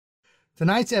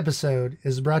Tonight's episode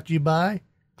is brought to you by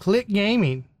Click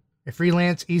Gaming, a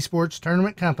freelance esports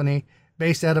tournament company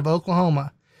based out of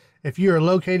Oklahoma. If you are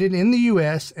located in the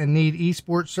U.S. and need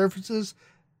esports services,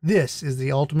 this is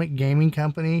the ultimate gaming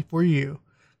company for you.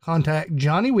 Contact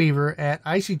Johnny Weaver at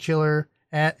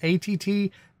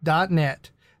icychiller@att.net.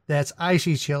 That's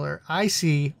icychiller,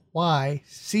 ICYCHILLER.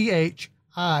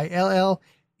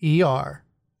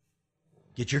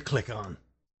 Get your click on.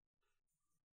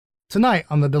 Tonight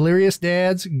on the Delirious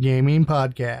Dads Gaming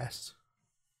Podcast.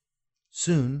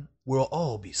 Soon, we'll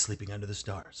all be sleeping under the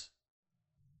stars.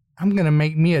 I'm going to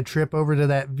make me a trip over to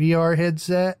that VR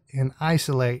headset and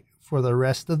isolate for the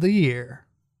rest of the year.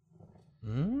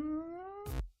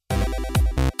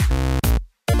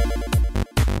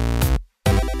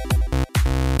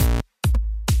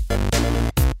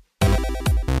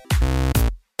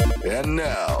 And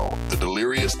now, the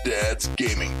Delirious Dads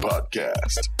Gaming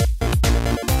Podcast.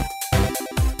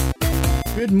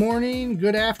 Good morning,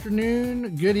 good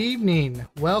afternoon, good evening.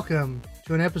 Welcome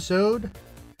to an episode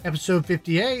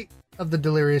 58 of the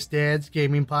Delirious Dads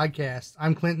Gaming Podcast.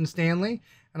 I'm Clinton Stanley,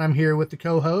 and I'm here with the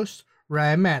co-host,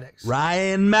 Ryan Maddox.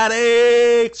 Ryan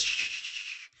Maddox!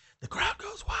 Shh. The crowd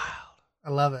goes wild. I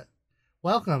love it.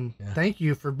 Welcome. Yeah. Thank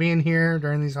you for being here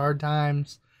during these hard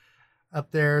times.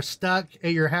 Up there, stuck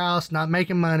at your house, not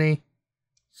making money.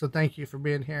 So thank you for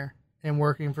being here and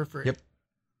working for free. Yep.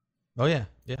 Oh, yeah.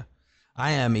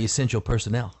 I am essential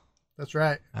personnel. That's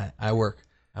right. I work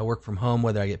from home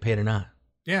whether I get paid or not.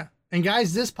 Yeah. And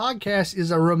guys, this podcast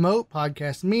is a remote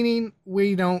podcast, meaning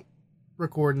we don't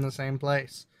record in the same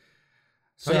place.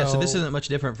 So this isn't much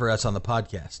different for us on the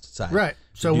podcast side. Right.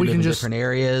 So we we live can in just different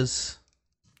areas.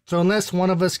 So unless one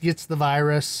of us gets the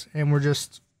virus and we're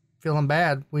just feeling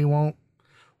bad, we won't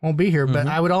be here. But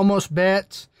I would almost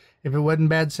bet if it wasn't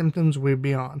bad symptoms, we'd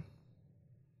be on.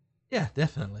 Yeah,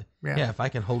 definitely. Yeah. Yeah, if I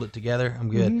can hold it together, I'm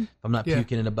good. If I'm not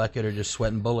puking in a bucket or just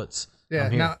sweating bullets, Yeah.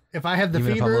 I'm here. Now, if I have the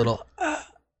Even if I'm fever, a little,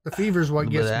 the fever's what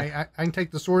little bit gets of me. I can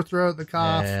take the sore throat, the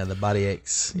cough, yeah, the body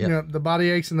aches. you know, the body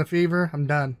aches and the fever. I'm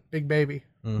done. Big baby.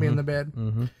 Me in the bed.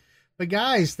 But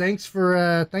guys, thanks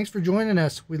for joining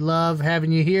us. We love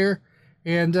having you here.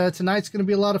 And tonight's going to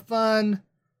be a lot of fun.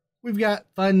 We've got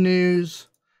fun news.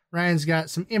 Ryan's got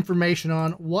some information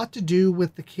on what to do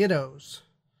with the kiddos.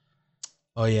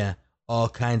 Oh, yeah. All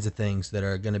kinds of things that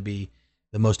are going to be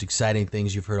the most exciting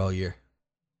things you've heard all year.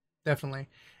 Definitely.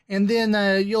 And then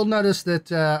you'll notice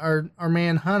that our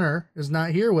man Hunter is not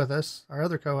here with us, our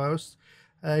other co-host.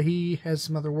 He has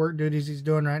some other work duties he's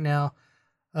doing right now.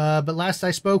 But last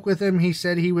I spoke with him, he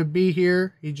said he would be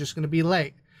here. He's just going to be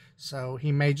late. So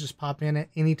he may just pop in at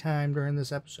any time during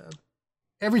this episode.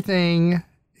 Everything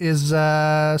is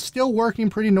still working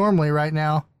pretty normally right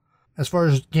now as far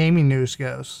as gaming news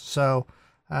goes. So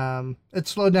it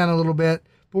slowed down a little bit,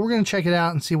 but we're going to check it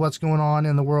out and see what's going on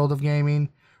in the world of gaming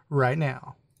right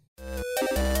now.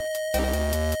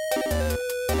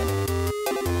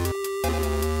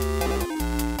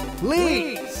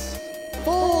 Leaks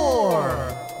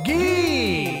for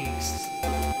Geeks.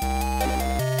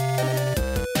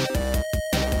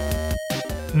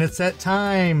 And it's that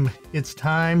time. It's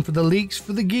time for the leaks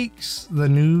for the geeks, the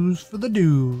news for the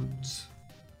dudes.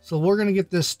 So we're going to get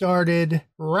this started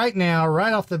right now,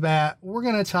 right off the bat. We're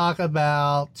going to talk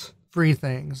about free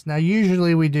things. Now,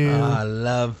 usually we do... I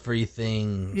love free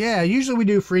things. Yeah, usually we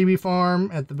do Freebie Farm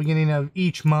at the beginning of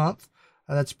each month.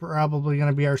 That's probably going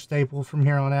to be our staple from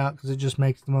here on out because it just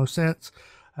makes the most sense.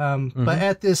 But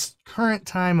at this current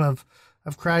time of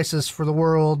crisis for the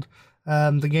world,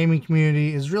 the gaming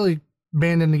community is really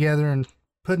banding together and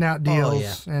putting out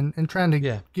deals and trying to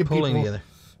give pulling people... together.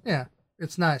 Yeah,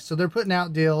 it's nice. So they're putting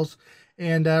out deals.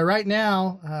 And right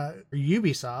now,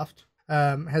 Ubisoft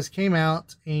has came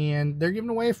out and they're giving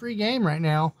away a free game right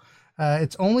now.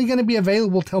 It's only going to be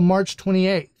available till March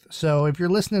 28th. So if you're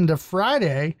listening to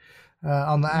Friday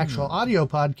on the actual audio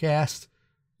podcast,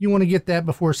 you want to get that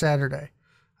before Saturday.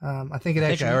 I think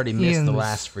I already missed the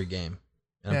last free game.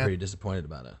 And I'm pretty disappointed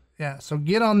about it. Yeah, so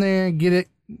get on there, get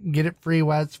it free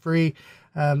while it's free.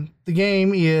 The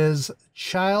game is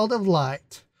Child of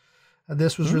Light.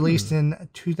 This was released in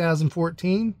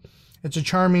 2014. It's a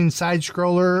charming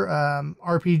side-scroller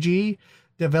RPG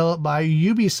developed by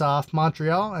Ubisoft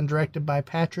Montreal and directed by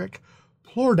Patrick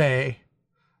Plorde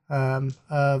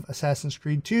of Assassin's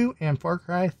Creed 2 and Far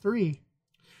Cry 3.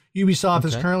 Ubisoft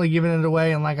is currently giving it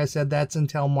away, and like I said, that's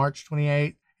until March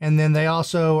 28th. And then they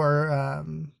also are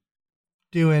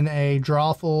doing a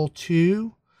Drawful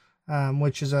 2,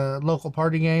 which is a local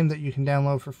party game that you can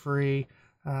download for free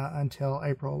until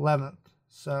April 11th.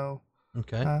 So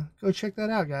go check that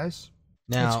out, guys.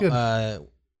 Now,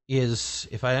 is,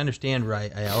 if I understand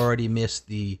right, I already missed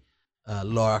the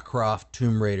Lara Croft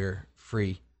Tomb Raider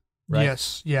free, right?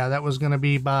 Yes. Yeah, that was going to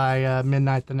be by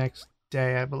midnight the next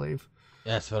day, I believe.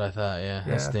 That's what I thought. Yeah,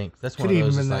 Yeah. that stinks. That's Could one of even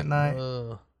those. been It's that like, night.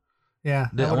 ugh. Yeah.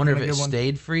 I wonder if it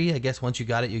stayed free. I guess once you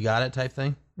got it, you got it type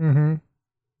thing. Mm-hmm.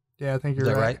 Yeah, I think you're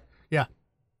Is that right? Yeah.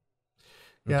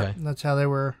 Yeah, Okay. that's how they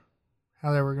were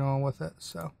going with it.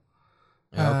 So.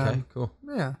 Yeah, okay. Cool.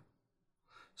 Yeah.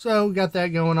 So got that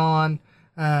going on.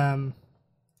 And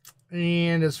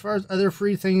as far as other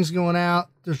free things going out,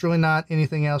 there's really not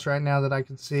anything else right now that I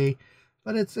can see.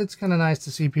 But it's kind of nice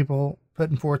to see people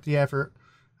putting forth the effort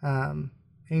and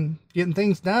getting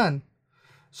things done.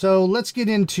 So let's get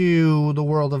into the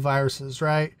world of viruses,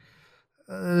 right?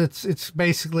 It's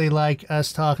basically like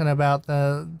us talking about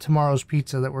the tomorrow's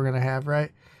pizza that we're going to have,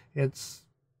 right? It's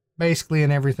basically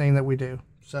in everything that we do.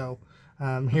 So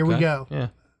here we go. Yeah.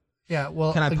 Yeah.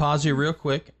 Well, can I pause you real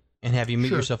quick and have you mute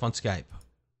Sure. yourself on Skype?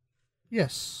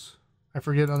 Yes. I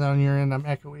forget on your end. I'm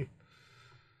echoey.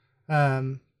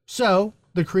 So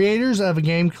the creators of a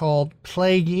game called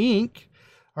Plague Inc.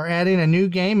 are adding a new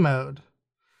game mode.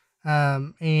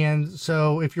 And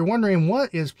so if you're wondering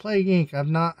what is Plague Inc., I've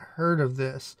not heard of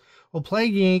this. Well,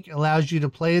 Plague Inc. allows you to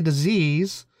play a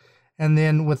disease, and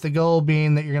then with the goal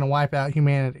being that you're going to wipe out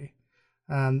humanity.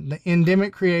 The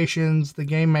Endemic Creations, the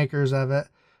game makers of it,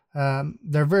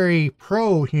 they're very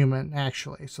pro-human,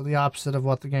 actually. So the opposite of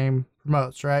what the game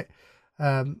promotes, right?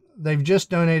 They've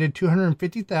just donated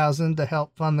 $250,000 to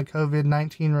help fund the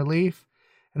COVID-19 relief,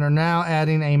 and are now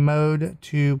adding a mode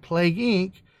to Plague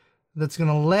Inc. that's going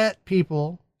to let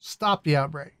people stop the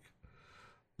outbreak.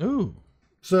 Ooh.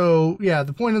 So, yeah,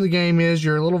 the point of the game is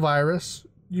you're a little virus.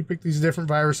 You pick these different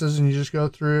viruses and you just go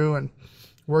through and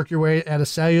work your way at a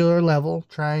cellular level,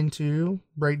 trying to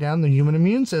break down the human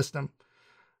immune system.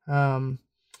 The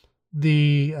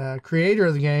creator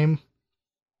of the game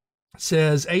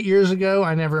says, 8 years ago,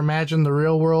 I never imagined the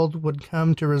real world would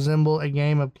come to resemble a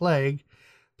game of Plague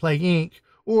Inc.,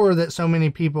 or that so many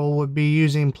people would be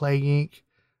using Plague Inc.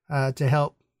 To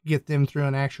help get them through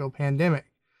an actual pandemic.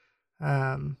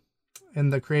 And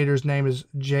the creator's name is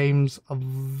James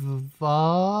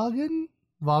Vaughan?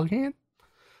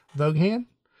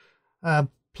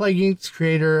 Plague Inc.'s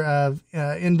creator of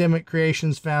Endemic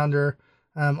Creations founder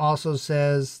also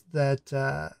says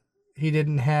that he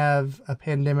didn't have a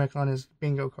pandemic on his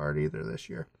bingo card either this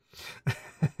year.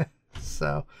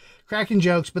 So, cracking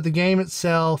jokes, but the game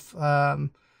itself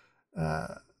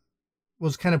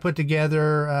was kind of put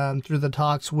together through the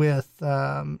talks with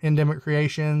Endemic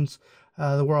Creations,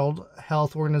 the World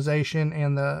Health Organization,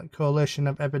 and the Coalition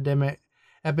of Epidemic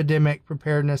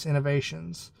Preparedness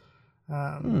Innovations.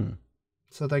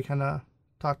 So they kind of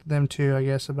talked to them too, I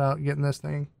guess, about getting this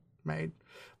thing made.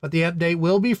 But the update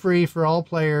will be free for all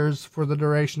players for the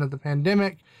duration of the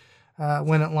pandemic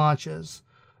when it launches,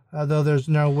 though there's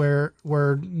no word,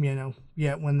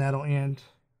 yet when that'll end.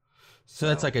 So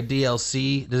that's like a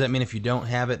DLC. Does that mean if you don't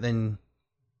have it, then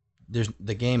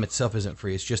the game itself isn't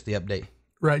free? It's just the update.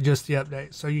 Right, just the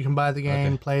update. So you can buy the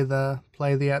game, play the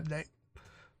update,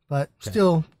 but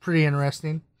still pretty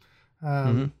interesting.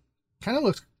 Kind of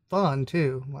looks fun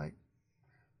too, like,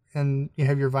 and you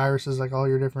have your viruses, like all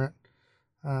your different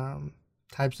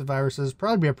types of viruses.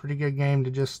 Probably be a pretty good game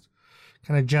to just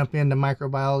kind of jump into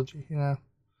microbiology,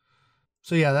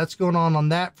 So yeah, that's going on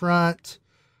that front.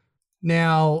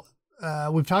 Now,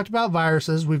 we've talked about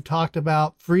viruses. We've talked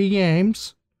about free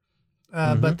games.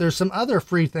 But there's some other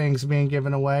free things being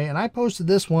given away. And I posted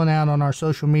this one out on our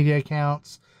social media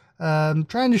accounts,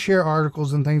 trying to share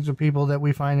articles and things with people that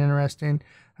we find interesting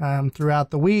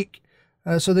throughout the week,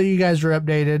 so that you guys are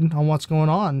updated on what's going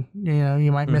on.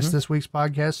 You might miss this week's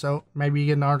podcast, so maybe you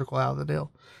get an article out of the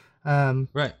deal.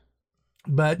 Right.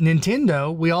 But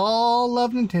Nintendo, we all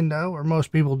love Nintendo, or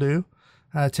most people do.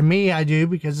 To me, I do,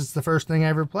 because it's the first thing I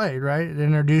ever played, right? It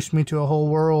introduced me to a whole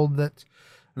world that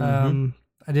I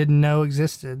didn't know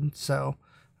existed. So,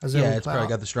 it's probably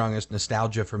got the strongest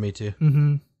nostalgia for me too.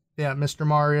 Yeah, Mr.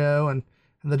 Mario and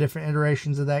the different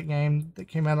iterations of that game that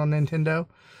came out on Nintendo.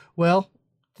 Well,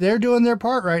 they're doing their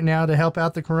part right now to help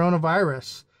out the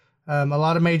coronavirus. A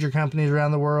lot of major companies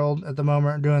around the world at the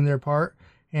moment are doing their part,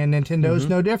 and Nintendo's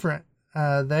no different.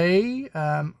 They,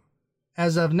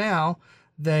 as of now,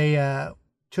 they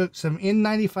took some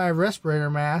N95 respirator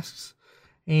masks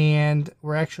and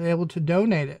were actually able to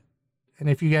donate it. And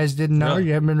if you guys didn't know,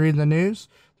 you haven't been reading the news,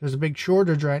 there's a big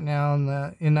shortage right now in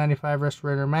the N95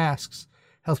 respirator masks.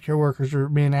 Healthcare workers are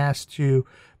being asked to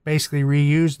basically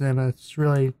reuse them. And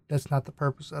that's not the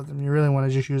purpose of them. You really want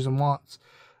to just use them once.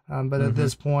 But at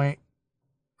this point,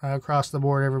 across the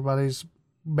board, everybody's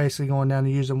basically going down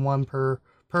to use them one per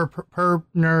per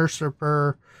nurse or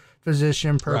per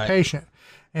physician per Right. patient.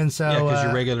 And so because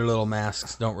your regular little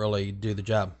masks don't really do the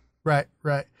job. Right.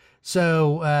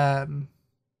 So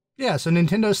so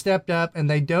Nintendo stepped up and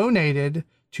they donated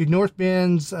to North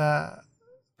Bend's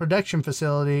production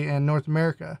facility in North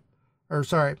America. Or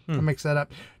sorry, I mixed that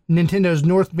up. Nintendo's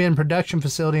North Bend production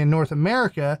facility in North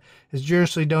America is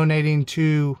generously donating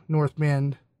to North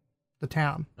Bend, the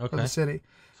town or the city.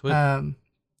 Sweet.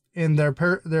 And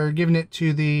they're giving it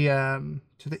to the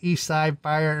East Side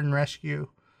Fire and Rescue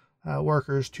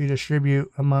workers to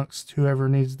distribute amongst whoever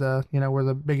needs where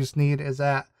the biggest need is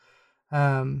at.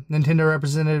 Nintendo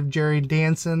representative Jerry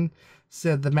Danson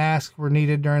said the masks were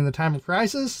needed during the time of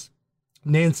crisis.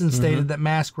 Danson stated that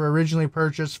masks were originally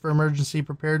purchased for emergency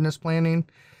preparedness planning.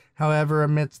 However,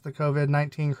 amidst the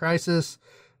COVID-19 crisis,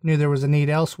 knew there was a need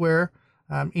elsewhere.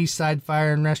 East Side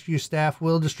Fire and Rescue staff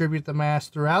will distribute the masks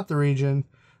throughout the region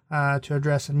to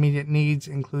address immediate needs,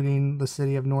 including the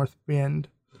city of North Bend.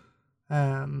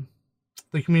 The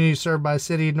community served by the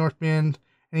city of North Bend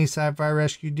and East Side Fire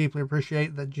Rescue deeply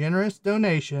appreciate the generous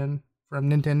donation from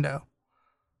Nintendo.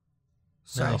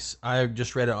 So, nice. I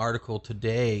just read an article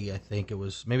today, I think it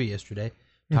was maybe yesterday,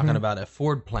 talking about a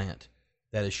Ford plant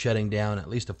that is shutting down at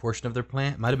least a portion of their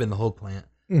plant. It might have been the whole plant.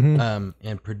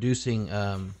 And producing,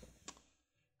 I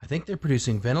think they're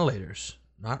producing ventilators,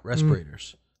 not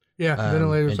respirators. Yeah,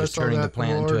 ventilators. And just turning the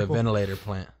plant into a ventilator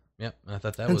plant. Yep. And I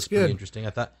thought that was pretty interesting.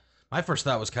 My first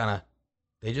thought was kind of,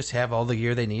 they just have all the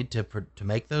gear they need to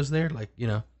make those there. Like,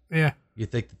 Yeah. You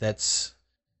think that's,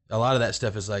 a lot of that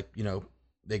stuff is like,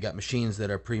 they got machines that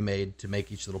are pre-made to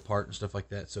make each little part and stuff like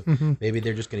that. So maybe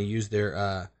they're just going to use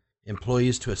their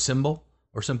employees to assemble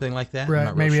or something like that.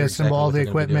 Right. Maybe assemble all the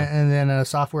equipment and then a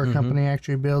software company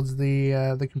actually builds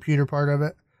the computer part of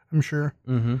it. I'm sure.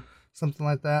 Something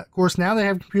like that. Of course, now they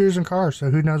have computers in cars,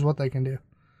 so who knows what they can do.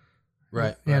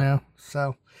 Right. You know?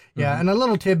 So, yeah. And a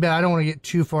little tidbit, I don't want to get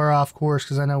too far off course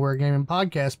because I know we're a gaming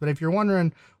podcast, but if you're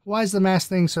wondering, why is the mask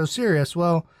thing so serious?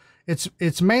 Well,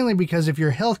 it's mainly because if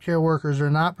your healthcare workers are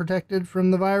not protected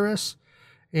from the virus,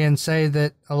 and say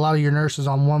that a lot of your nurses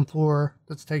on one floor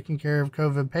that's taking care of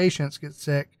COVID patients get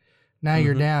sick, now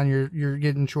you're down, you're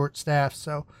getting short staffed.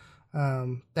 So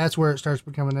that's where it starts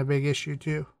becoming a big issue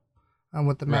too,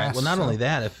 with the masks. Well, not only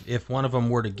that, if one of them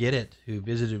were to get it, who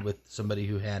visited with somebody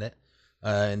who had it,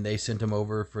 and they sent them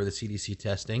over for the CDC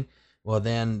testing, well,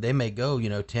 then they may go,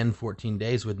 10, 14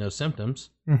 days with no symptoms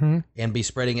and be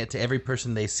spreading it to every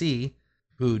person they see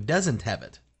who doesn't have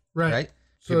it. Right?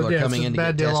 People are coming in to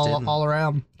bad get deal tested. all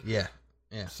around. Yeah.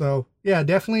 So, yeah,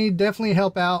 definitely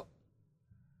help out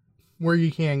where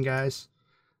you can, guys.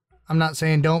 I'm not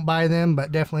saying don't buy them,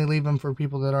 but definitely leave them for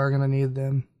people that are going to need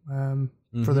them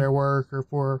for their work or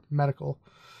for medical.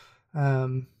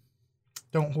 Don't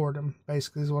hoard them,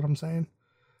 basically, is what I'm saying.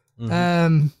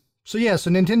 So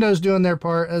Nintendo's doing their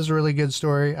part. That's a really good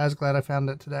story. I was glad I found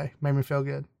it today. Made me feel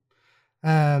good.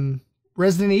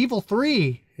 Resident Evil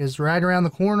 3 is right around the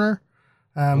corner.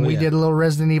 We did a little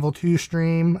Resident Evil 2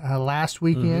 stream last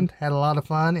weekend. Had a lot of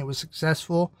fun. It was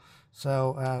successful.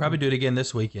 So probably do it again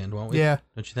this weekend, won't we? Yeah.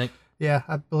 Don't you think? Yeah,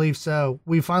 I believe so.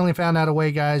 We finally found out a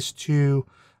way, guys, to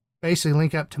basically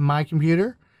link up to my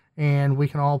computer, and we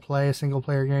can all play a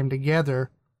single-player game together,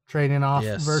 trading off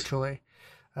virtually.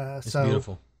 It's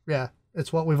beautiful. Yeah,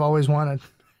 it's what we've always wanted,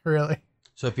 really.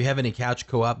 So if you have any couch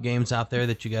co-op games out there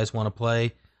that you guys want to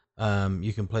play,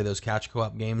 you can play those couch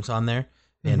co-op games on there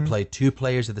and play 2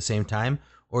 players at the same time,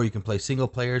 or you can play single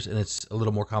players, and it's a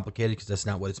little more complicated because that's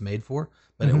not what it's made for,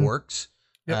 but it works.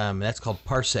 Yep. That's called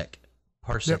Parsec.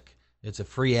 Yep. It's a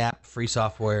free app, free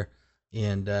software,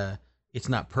 and it's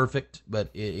not perfect,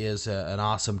 but it is an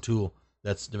awesome tool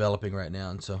that's developing right now,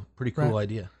 and so pretty cool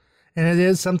idea. And it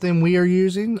is something we are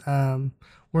using.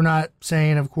 We're not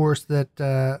saying, of course,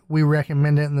 that we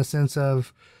recommend it in the sense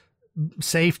of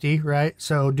safety, right?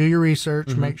 So do your research,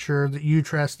 make sure that you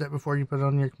trust it before you put it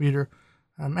on your computer,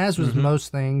 as with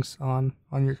most things on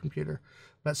your computer.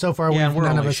 But so far,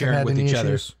 none of us have had any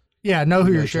issues. Yeah, know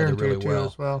who you're sharing to too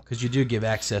as well. Because you do give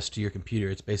access to your computer.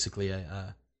 It's basically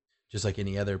just like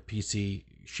any other PC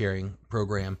sharing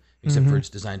program, except for it's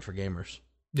designed for gamers.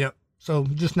 Yep. So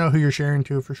just know who you're sharing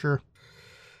to for sure.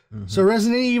 So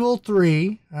Resident Evil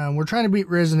 3, we're trying to beat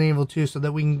Resident Evil 2 so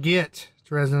that we can get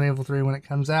to Resident Evil 3 when it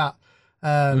comes out.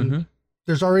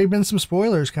 There's already been some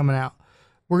spoilers coming out.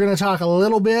 We're going to talk a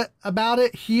little bit about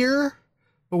it here,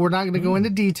 but we're not going to go into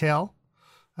detail.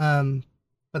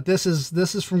 But this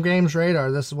is from Games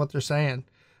Radar. This is what they're saying.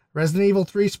 Resident Evil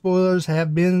 3 spoilers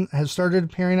have started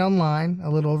appearing online a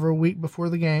little over a week before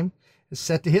the game is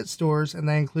set to hit stores, and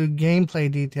they include gameplay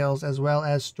details as well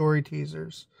as story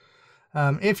teasers.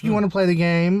 If you want to play the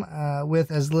game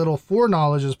with as little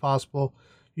foreknowledge as possible,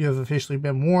 you have officially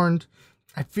been warned.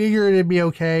 I figured it'd be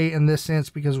okay in this sense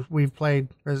because we've played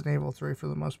Resident Evil 3 for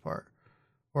the most part,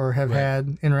 or have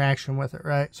had interaction with it,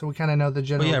 right? So we kind of know the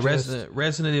general gist.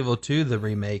 Resident Evil 2, the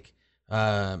remake,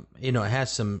 it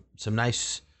has some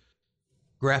nice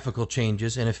graphical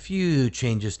changes and a few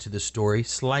changes to the story,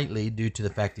 slightly due to the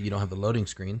fact that you don't have the loading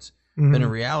screens. But in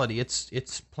reality,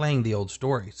 it's playing the old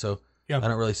story, so I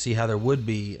don't really see how there would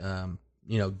be,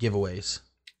 giveaways.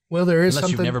 Well, there is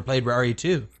unless you've never played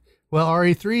RE2. Well,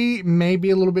 RE3 may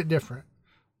be a little bit different.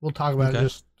 We'll talk about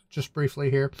it just briefly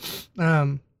here.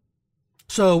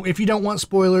 So if you don't want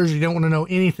spoilers, you don't want to know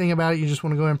anything about it, you just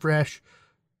want to go in fresh,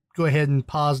 go ahead and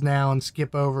pause now and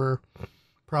skip over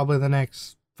probably the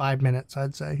next 5 minutes,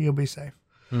 I'd say. You'll be safe.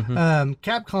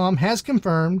 Capcom has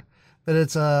confirmed that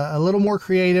it's a little more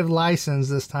creative license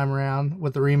this time around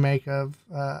with the remake of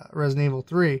Resident Evil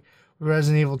 3. With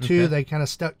Resident Evil 2, they kind of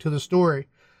stuck to the story.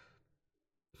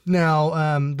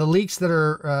 Now, the leaks that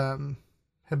are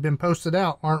have been posted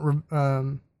out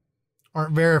aren't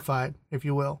verified, if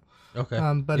you will. Okay.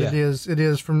 But it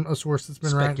is from a source that's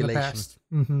been right in the past.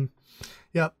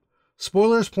 Yep.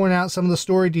 Spoilers point out some of the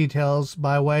story details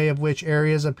by way of which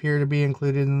areas appear to be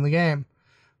included in the game,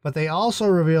 but they also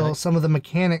reveal some of the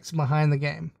mechanics behind the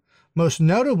game. Most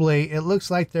notably, it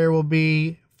looks like there will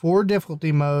be 4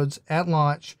 difficulty modes at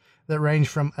launch that range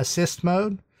from assist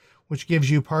mode, which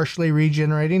gives you partially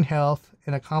regenerating health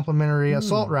and a complementary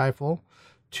assault rifle,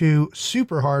 to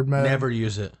super hard mode. Never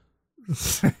use it.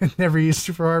 Never use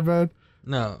super hard mode?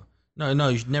 No.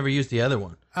 You should never use the other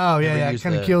one. Oh, yeah. It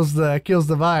kind of kills the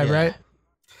vibe, right?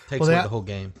 Takes away the whole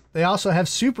game. They also have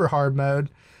super hard mode,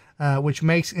 which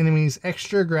makes enemies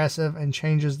extra aggressive and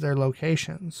changes their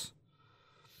locations.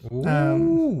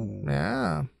 Ooh.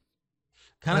 Yeah.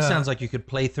 Kind of sounds like you could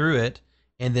play through it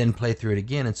and then play through it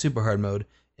again in super hard mode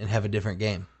and have a different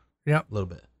game. Yep. A little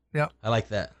bit. Yep. I like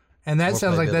that. And that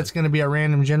sounds like that's going to be a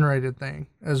random generated thing,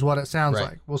 is what it sounds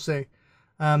like. We'll see.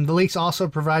 The leaks also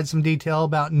provide some detail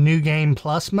about New Game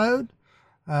Plus mode.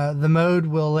 The mode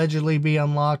will allegedly be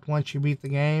unlocked once you beat the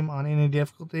game on any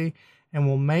difficulty and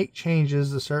will make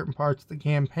changes to certain parts of the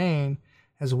campaign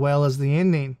as well as the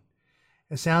ending.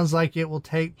 It sounds like it will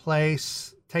take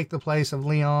the place of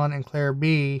Leon and Claire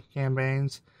B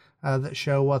campaigns that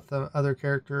show what the other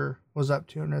character was up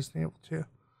to in Resident Evil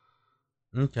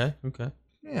 2. Okay.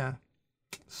 Yeah.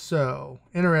 So,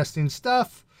 interesting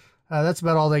stuff. That's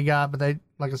about all they got, but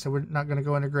like I said, we're not going to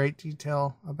go into great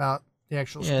detail about the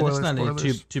actual spoilers. Yeah, that's not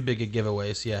any too big a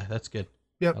giveaways. Yeah, that's good.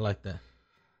 Yep. I like that.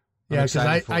 Yeah,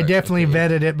 because I definitely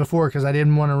vetted it before because I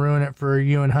didn't want to ruin it for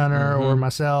you and Hunter or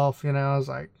myself. I was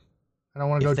like, I don't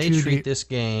want to go too deep. If they treat this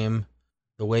game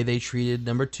the way they treated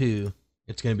number 2,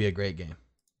 it's going to be a great game.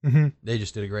 They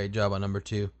just did a great job on number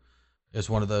 2. It's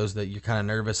one of those that you're kind of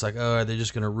nervous, like, oh, are they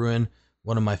just going to ruin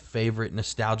one of my favorite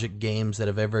nostalgic games that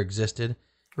have ever existed?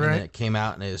 And then it came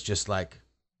out and it's just like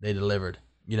they delivered,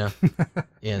 And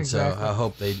exactly.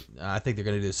 So I think they're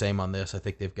going to do the same on this. I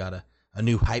think they've got a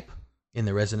new hype in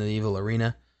the Resident Evil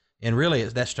arena. And really,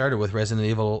 that started with Resident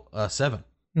Evil 7.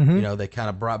 They kind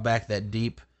of brought back that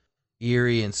deep,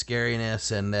 eerie and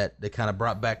scariness, and that they kind of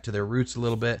brought back to their roots a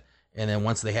little bit. And then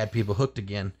once they had people hooked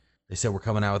again, they said, we're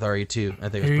coming out with RE2. I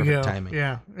think it was perfect timing.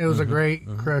 Yeah, it was a great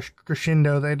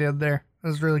crescendo they did there. It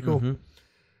was really cool.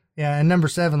 Yeah, and number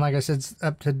 7, like I said,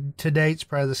 up to date's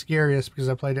probably the scariest because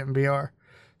I played it in VR.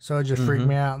 So it just freaked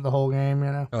me out the whole game,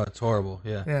 Oh, it's horrible,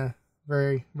 yeah. Yeah,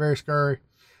 very, very scary.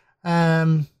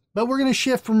 But we're going to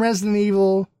shift from Resident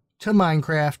Evil to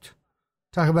Minecraft.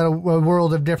 Talk about a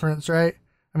world of difference, right?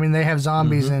 I mean, they have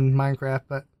zombies in Minecraft,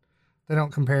 but they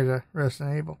don't compare to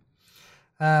Resident Evil.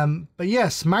 But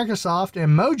yes, Microsoft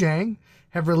and Mojang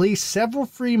have released several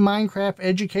free Minecraft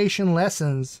education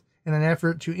lessons in an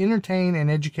effort to entertain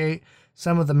and educate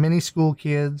some of the many school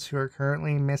kids who are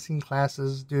currently missing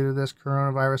classes due to this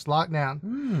coronavirus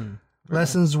lockdown.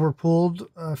 Lessons were pulled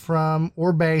from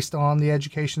or based on the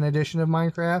education edition of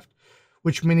Minecraft,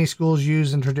 which many schools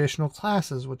use in traditional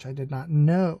classes, which I did not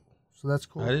know. So that's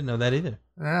cool. I didn't know that either.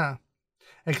 Yeah.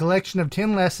 A collection of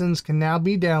 10 lessons can now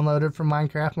be downloaded from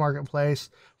Minecraft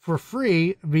Marketplace for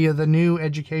free via the new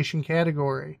education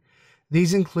category.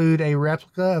 These include a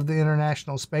replica of the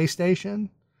International Space Station,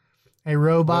 a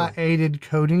robot-aided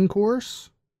coding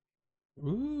course,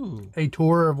 a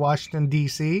tour of Washington,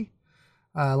 D.C.,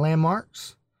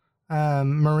 landmarks,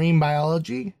 marine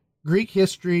biology, Greek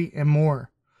history, and more.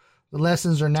 The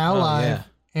lessons are now live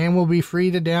and will be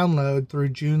free to download through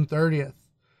June 30th.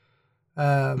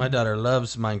 My daughter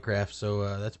loves Minecraft,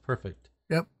 so that's perfect.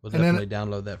 Yep. We'll definitely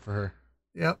download that for her.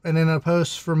 Yep. And in a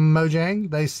post from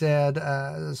Mojang, they said,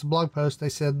 it's a blog post, they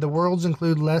said, the worlds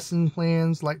include lesson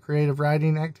plans like creative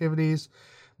writing activities,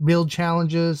 build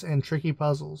challenges, and tricky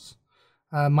puzzles.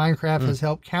 Minecraft has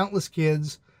helped countless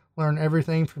kids learn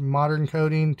everything from modern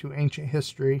coding to ancient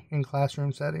history in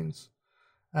classroom settings.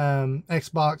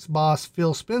 Xbox boss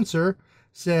Phil Spencer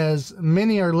says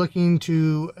many are looking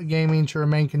to gaming to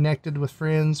remain connected with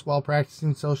friends while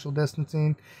practicing social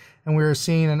distancing, and we are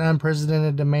seeing an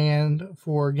unprecedented demand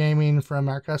for gaming from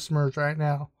our customers right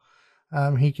now.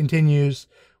 He continues,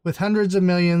 with hundreds of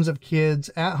millions of kids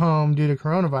at home due to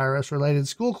coronavirus-related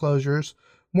school closures,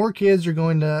 more kids are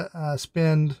going to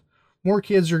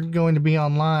be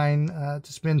online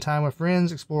to spend time with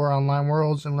friends, explore online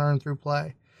worlds, and learn through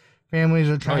play. Families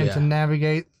are trying to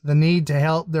navigate the need to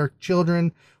help their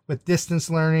children with distance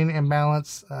learning and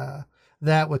balance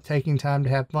that with taking time to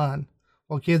have fun.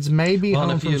 While kids may be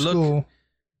home from school.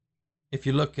 If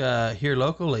you look here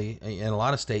locally, in a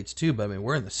lot of states too, but I mean,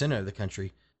 we're in the center of the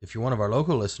country. If you're one of our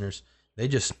local listeners, they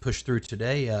just pushed through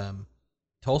today.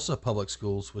 Tulsa Public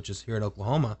Schools, which is here in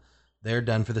Oklahoma, they're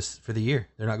done for the year.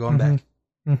 They're not going back.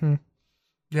 Mm-hmm.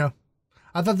 Yeah.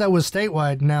 I thought that was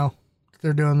statewide now.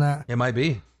 They're doing that. It might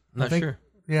be. I'm not sure.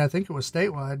 Yeah, I think it was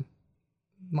statewide.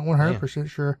 Not 100%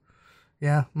 sure.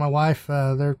 Yeah, my wife,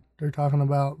 they're talking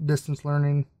about distance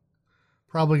learning.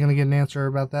 Probably going to get an answer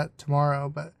about that tomorrow.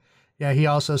 But yeah, he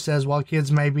also says while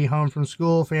kids may be home from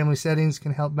school, family settings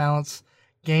can help balance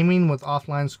gaming with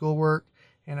offline schoolwork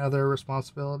and other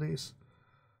responsibilities.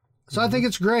 So I think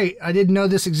it's great. I didn't know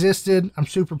this existed. I'm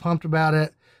super pumped about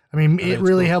it. I mean, it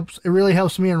really helps. It really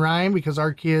helps me and Ryan because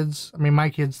our kids. I mean, my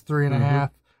kid's 3.5,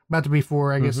 about to be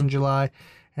 4, I guess, in July,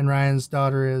 and Ryan's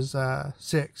daughter is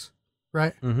 6,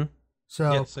 right? Mm-hmm.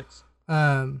 So yeah, 6.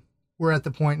 We're at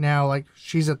the point now. Like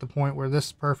she's at the point where this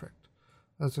is perfect.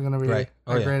 That's going to be a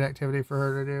great activity for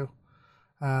her to do.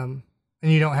 And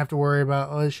you don't have to worry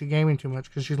about is she gaming too much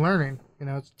because she's learning. You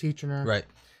know, it's teaching her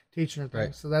things.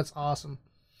 Right. So that's awesome.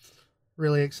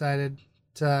 Really excited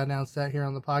to announce that here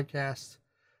on the podcast.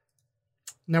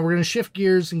 Now we're going to shift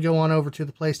gears and go on over to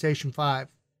the PlayStation 5.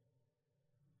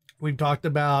 We've talked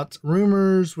about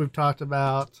rumors. We've talked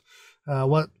about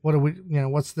what do we,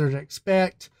 what's there to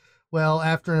expect. Well,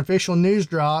 after an official news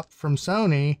drop from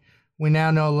Sony, we now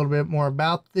know a little bit more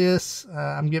about this.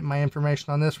 I'm getting my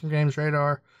information on this from Games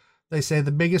Radar. They say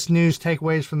the biggest news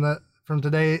takeaways from the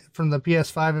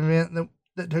PS5 event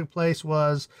that took place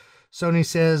was Sony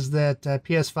says that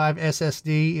PS5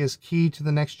 SSD is key to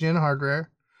the next-gen hardware.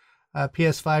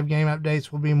 PS5 game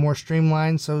updates will be more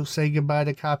streamlined, so say goodbye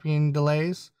to copying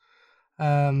delays.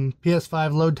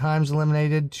 PS5 load times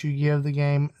eliminated to give the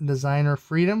game designer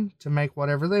freedom to make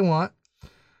whatever they want.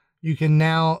 You can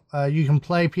now you can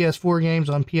play PS4 games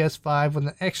on PS5 with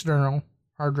an external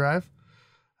hard drive.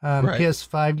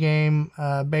 PS5 game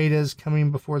betas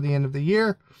coming before the end of the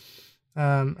year.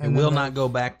 And will not go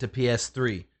back to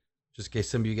PS3. Just in case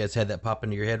some of you guys had that pop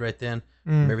into your head right then.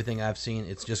 From everything I've seen,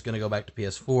 it's just going to go back to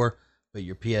PS4, but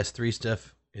your PS3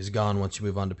 stuff is gone once you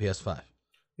move on to PS5.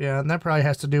 Yeah, and that probably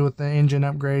has to do with the engine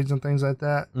upgrades and things like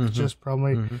that. It's just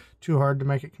probably too hard to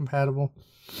make it compatible.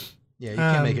 Yeah, you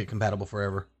can't make it compatible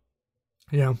forever.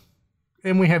 Yeah,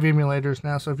 and we have emulators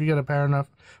now, so if you got a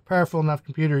powerful enough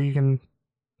computer, you can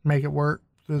make it work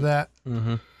through that.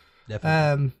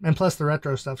 Definitely. And plus the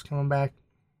retro stuff's coming back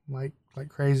like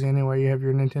crazy anyway. You have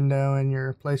your Nintendo and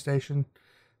your PlayStation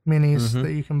minis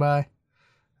that you can buy.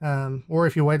 Or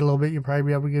if you wait a little bit, you'll probably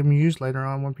be able to get them used later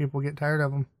on when people get tired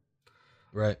of them.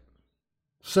 Right.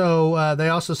 So they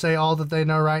also say all that they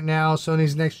know right now,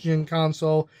 Sony's next-gen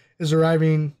console is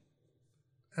arriving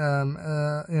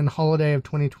in holiday of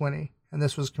 2020. And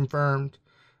this was confirmed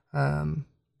from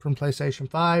PlayStation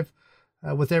 5.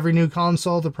 With every new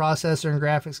console, the processor and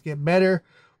graphics get better,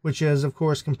 which is, of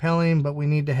course, compelling, but we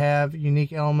need to have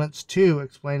unique elements too,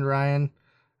 explained Ryan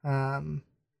in an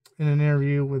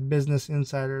interview with Business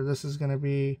Insider. This is going to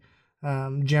be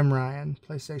Jim Ryan,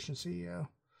 PlayStation CEO.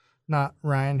 Not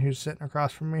Ryan, who's sitting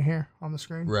across from me here on the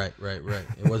screen. Right.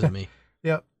 It wasn't me.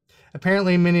 Yep.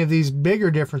 Apparently, many of these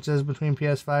bigger differences between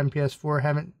PS5 and PS4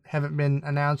 haven't been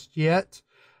announced yet.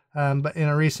 But in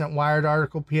a recent Wired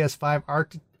article, PS5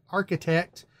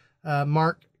 architect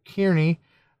Mark Kearney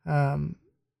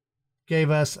gave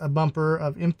us a bumper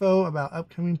of info about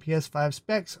upcoming PS5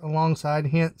 specs, alongside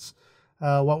hints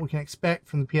what we can expect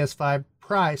from the PS5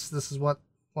 price. This is what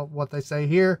they say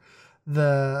here.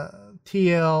 The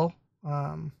TL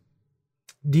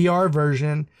DR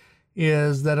version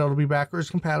is that it'll be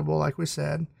backwards compatible, like we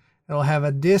said. It'll have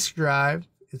a disk drive.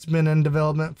 It's been in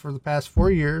development for the past 4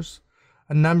 years.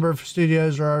 A number of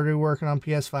studios are already working on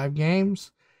PS5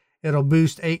 games. It'll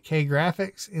boost 8K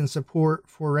graphics and support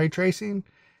for ray tracing,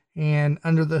 and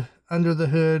under the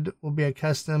hood will be a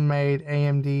custom-made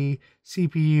AMD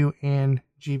CPU and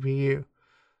GPU.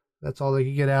 That's all they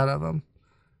could get out of them.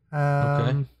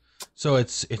 Okay. So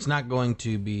it's not going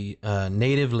to be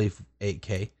natively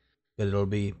 8K, but it'll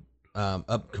be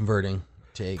up converting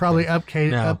to 8K.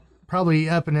 Probably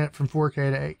upping it from 4K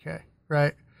to 8K,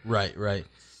 right? Right.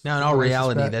 Now, in all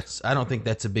reality, I don't think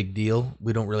that's a big deal.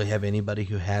 We don't really have anybody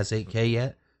who has 8K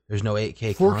yet. There's no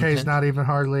 8K 4K content. is not even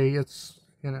hardly. It's,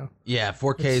 Yeah,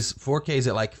 4K's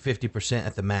at like 50%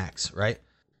 at the max, right?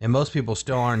 And most people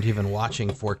still aren't even watching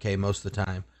 4K most of the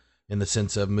time, in the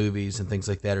sense of movies and things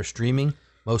like that, or streaming.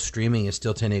 Most streaming is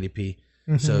still 1080p.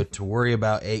 So to worry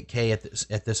about 8K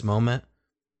at this moment,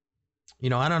 I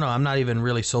don't know. I'm not even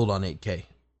really sold on 8K.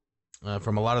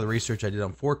 From a lot of the research I did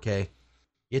on 4K,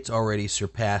 it's already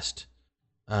surpassed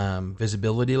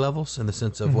visibility levels in the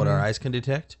sense of what our eyes can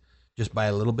detect, just by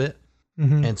a little bit.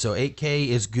 And so 8K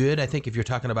is good, I think, if you're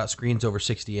talking about screens over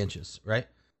 60 inches, right?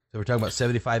 So we're talking about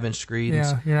 75-inch screens,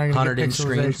 100-inch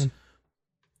screens.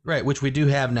 Right, which we do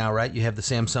have now, right? You have the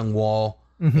Samsung Wall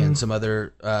and some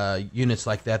other units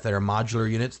like that are modular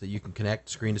units that you can connect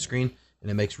screen to screen, and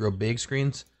it makes real big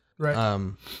screens. Right.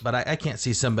 But I can't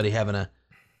see somebody having a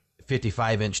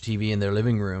 55-inch TV in their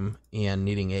living room and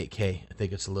needing 8K. I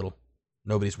think it's a little...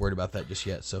 Nobody's worried about that just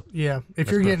yet. So yeah,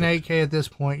 if you're getting 8K at this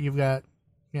point, you've got,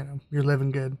 you're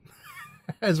living good.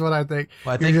 That's what I think.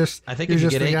 Well, I think if you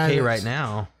get 8K right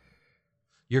now,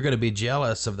 you're going to be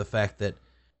jealous of the fact that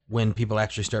when people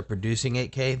actually start producing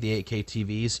 8K, the 8K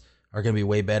TVs are going to be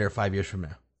way better 5 years from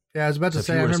now. Yeah, I was about to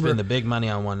say, if you were to spend the big money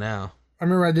on one now. I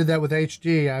remember I did that with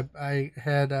HD. I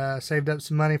had saved up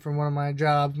some money from one of my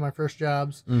jobs, my first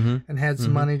jobs, and had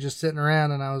some money just sitting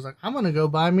around. And I was like, I'm going to go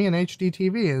buy me an HD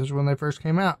TV. It was when they first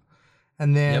came out.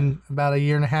 And then about a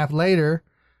year and a half later,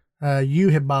 you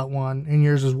had bought one, and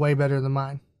yours was way better than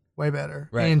mine. Way better.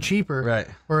 Right. And cheaper. Right.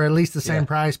 Or at least the same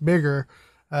price, bigger.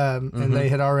 And they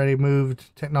had already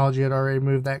moved, technology had already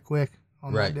moved that quick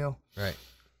on that deal. Right.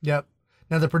 Yep.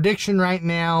 Now, the prediction right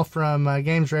now from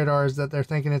Games Radar is that they're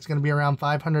thinking it's going to be around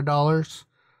 $500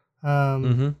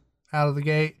 out of the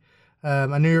gate.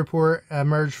 A new report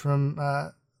emerged from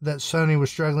that Sony was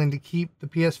struggling to keep the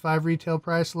PS5 retail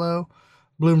price low.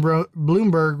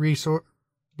 Bloomberg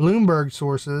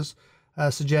sources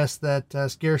suggest that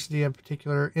scarcity of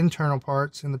particular internal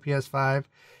parts in the PS5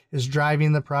 is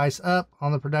driving the price up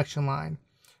on the production line,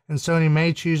 and Sony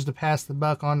may choose to pass the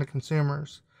buck on to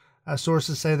consumers.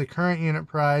 Sources say the current unit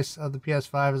price of the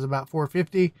PS5 is about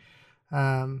 $450,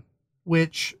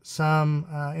 which some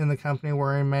in the company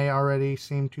worry may already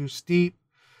seem too steep.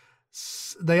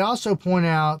 They also point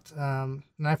out, and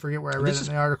I forget where I read it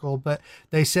in the article, but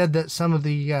they said that some of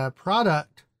the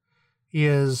product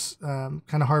is kind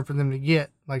of hard for them to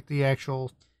get, like the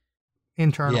actual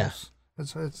internals. Yeah.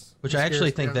 Which I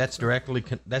actually think that's directly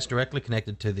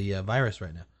connected to the virus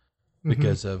right now.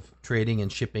 Because of trading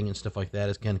and shipping and stuff like that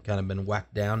has kind of been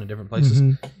whacked down in different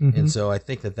places. And so I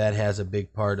think that has a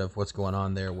big part of what's going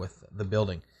on there with the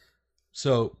building.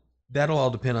 So that'll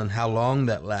all depend on how long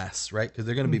that lasts, right? Because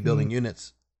they're going to be building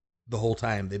units the whole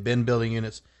time. They've been building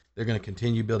units. They're going to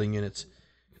continue building units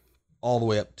all the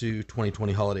way up to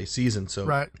 2020 holiday season. So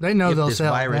right. They know they'll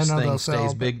sell. Virus thing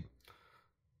stays big.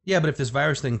 Yeah, but if this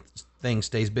virus thing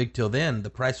stays big till then,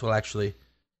 the price will actually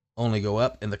only go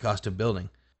up in the cost of building.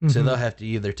 So they'll have to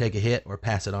either take a hit or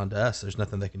pass it on to us. There's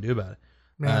nothing they can do about it.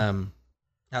 Yeah.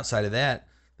 Outside of that,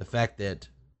 the fact that,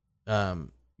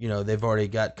 they've already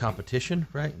got competition,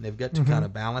 right? And they've got to kind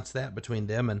of balance that between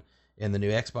them and the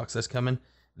new Xbox that's coming.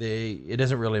 It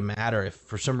doesn't really matter if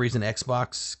for some reason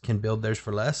Xbox can build theirs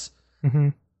for less.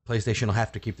 PlayStation will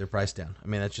have to keep their price down. I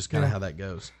mean, that's just kind of how that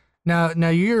goes. Now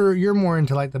you're more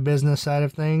into like the business side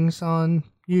of things on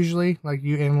usually, like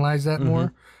you analyze that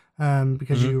more.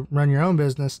 Because you run your own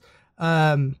business.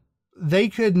 They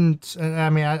couldn't, I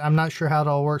mean, I'm not sure how it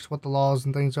all works, what the laws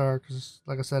and things are, because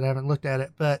like I said, I haven't looked at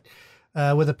it. But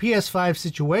with a PS5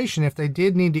 situation, if they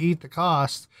did need to eat the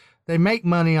cost, they make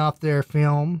money off their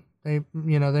film. They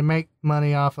make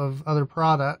money off of other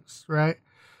products, right?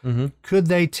 Could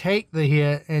they take the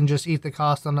hit and just eat the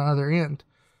cost on the other end?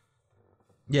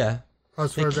 Yeah,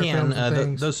 they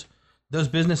can. Those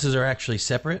businesses are actually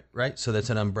separate, right? So that's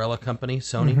an umbrella company,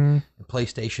 Sony. And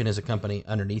PlayStation is a company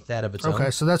underneath that of its own.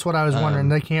 Okay, so that's what I was wondering.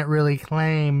 They can't really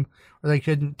claim, or they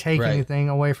couldn't take anything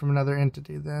away from another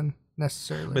entity then,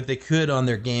 necessarily. But they could on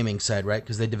their gaming side, right?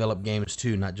 Because they develop games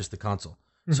too, not just the console.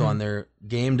 So on their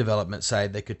game development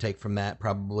side, they could take from that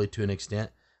probably to an extent.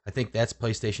 I think that's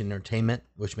PlayStation Entertainment,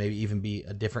 which may even be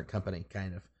a different company,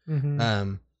 kind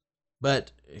of.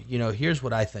 But here's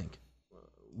what I think.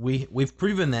 We've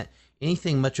proven that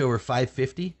anything much over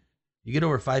 550, you get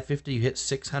over 550, you hit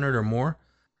 600 or more,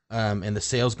 and the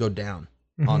sales go down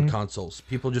on consoles.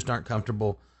 People just aren't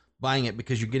comfortable buying it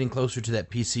because you're getting closer to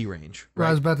that PC range. Right? I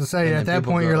was about to say, and at that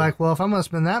point, you're like, well, if I'm going to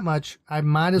spend that much, I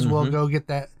might as well go get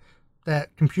that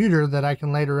computer that I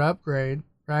can later upgrade,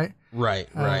 right? Right.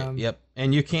 Yep.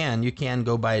 And you can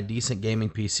go buy a decent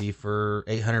gaming PC for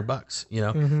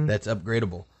 $800. That's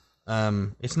upgradable.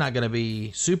 It's not going to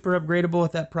be super upgradable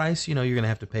at that price. You're going to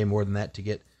have to pay more than that to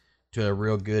get to a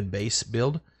real good base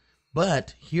build.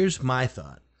 But here's my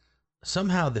thought.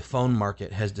 Somehow the phone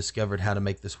market has discovered how to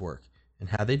make this work. And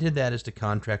how they did that is to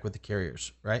contract with the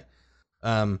carriers, right?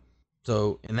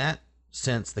 So in that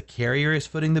sense, the carrier is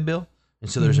footing the bill.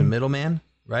 And so there's a middleman,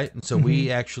 right? And so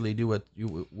we actually do what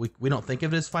we don't think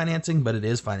of it as financing, but it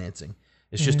is financing.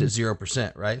 It's just at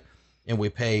 0%, right? And we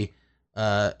pay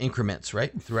increments,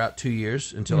 right, throughout 2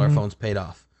 years until our phone's paid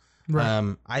off.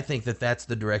 Right. I think that's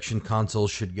the direction consoles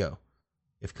should go.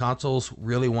 If consoles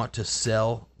really want to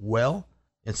sell well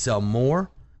and sell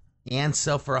more and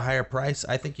sell for a higher price,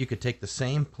 I think you could take the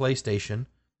same PlayStation,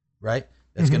 right,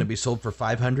 that's going to be sold for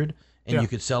 $500, and you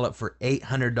could sell it for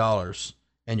 $800,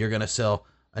 and you're going to sell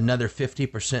another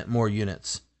 50% more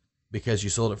units because you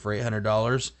sold it for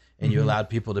 $800, and you allowed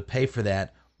people to pay for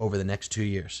that over the next 2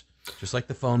 years, just like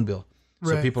the phone bill.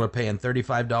 So people are paying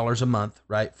 $35 a month,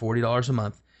 right, $40 a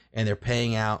month, and they're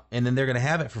paying out, and then they're going to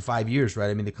have it for 5 years, right?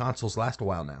 I mean, the consoles last a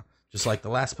while now, just like the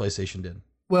last PlayStation did.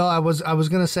 Well, I was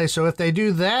going to say, so if they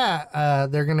do that,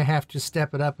 they're going to have to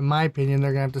step it up. In my opinion,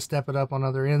 they're going to have to step it up on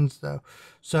other ends, though.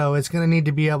 So it's going to need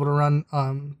to be able to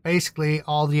run basically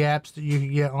all the apps that you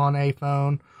can get on a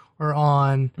phone or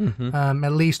on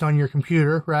at least on your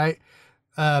computer, right?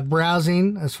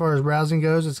 Browsing, as far as browsing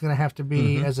goes, it's going to have to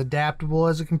be as adaptable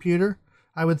as a computer,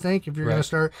 I would think, if you're going to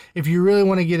start. If you really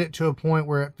want to get it to a point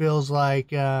where it feels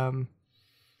like I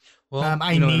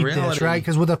need this, right?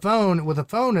 Because with a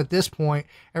phone at this point,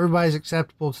 everybody's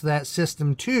acceptable to that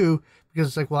system too, because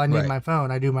it's like, well, I need my phone.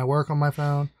 I do my work on my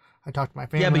phone. I talk to my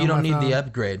family. Yeah, but you don't need phone. the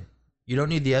upgrade. You don't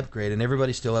need the upgrade, and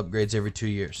everybody still upgrades every 2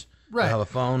 years. Right. They have a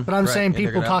phone. But I'm saying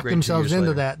people talk themselves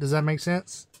into that. Does that make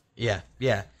sense? Yeah.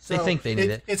 So they think they need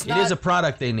it. It is a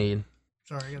product they need.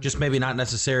 Sorry. Just maybe not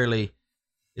necessarily.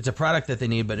 It's a product that they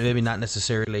need, but maybe not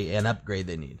necessarily an upgrade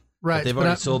they need. Right. But they've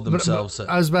already sold themselves.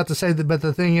 I was about to say that, but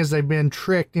the thing is, they've been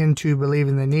tricked into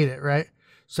believing they need it, right?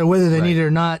 So whether they need it or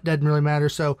not doesn't really matter.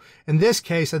 So in this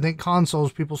case, I think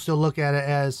consoles, people still look at it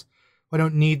as, well, I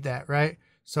don't need that, right?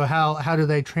 So how do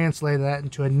they translate that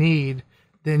into a need?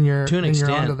 Then you're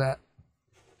onto that.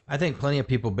 I think plenty of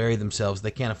people bury themselves.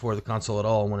 They can't afford the console at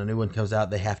all. When a new one comes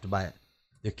out, they have to buy it.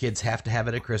 Their kids have to have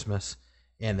it at Christmas,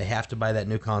 and they have to buy that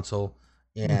new console.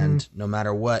 And no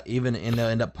matter what, and they'll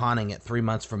end up pawning it 3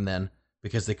 months from then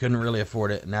because they couldn't really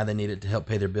afford it, and now they need it to help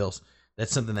pay their bills.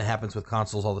 That's something that happens with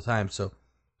consoles all the time. So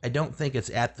I don't think it's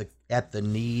at the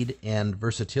need and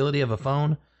versatility of a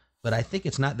phone, but I think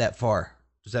it's not that far.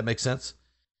 Does that make sense?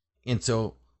 And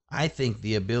so I think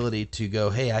the ability to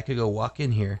go, hey, I could go walk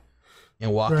in here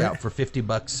and walk out for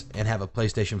 $50 and have a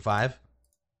PlayStation 5.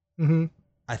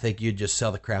 I think you'd just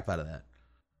sell the crap out of that.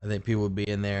 I think people would be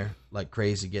in there like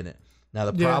crazy getting it. Now,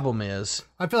 the problem is,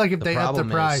 I feel like if they up the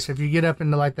price, if you get up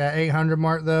into like that 800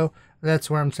 mark, though, that's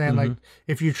where I'm saying, like,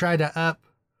 if you try to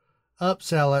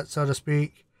upsell it, so to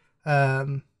speak,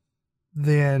 then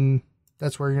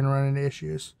that's where you're going to run into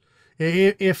issues.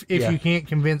 If you can't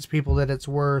convince people that it's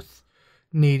worth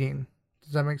needing.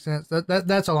 Does that make sense?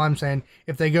 That's all I'm saying.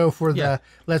 If they go for the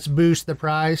let's boost the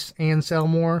price and sell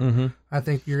more, I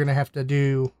think you're going to have to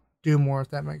do more,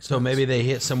 if that makes sense. So maybe they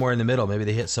hit somewhere in the middle. Maybe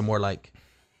they hit somewhere like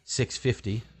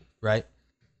 $650, right?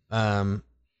 And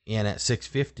at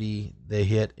 $650 they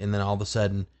hit, and then all of a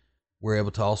sudden we're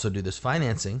able to also do this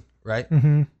financing, right?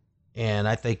 And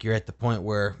I think you're at the point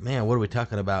where, man, what are we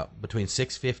talking about? Between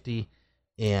 $650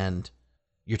 and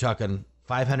you're talking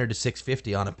 $500 to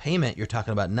 $650 on a payment, you're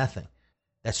talking about nothing.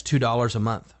 That's $2 a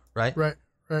month, right? Right.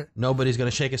 Nobody's going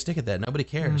to shake a stick at that. Nobody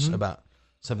cares about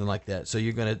something like that. So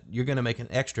you're gonna make an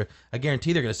extra. I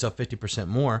guarantee they're gonna sell 50%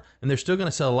 more, and they're still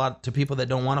gonna sell a lot to people that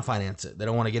don't want to finance it. They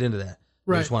don't want to get into that.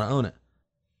 They just want to own it.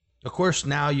 Of course,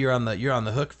 now you're on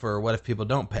the hook for what if people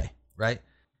don't pay, right?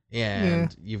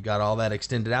 And you've got all that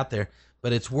extended out there.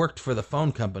 But it's worked for the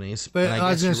phone companies. But and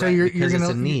I was gonna say you're gonna, it's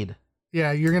a need.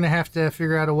 Yeah, you're gonna have to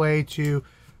figure out a way to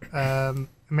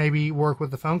maybe work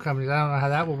with the phone companies. I don't know how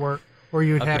that would work. Or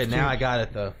you would have to. Okay, now I got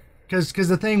it though. Because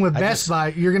the thing with Best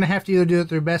Buy, you're going to have to either do it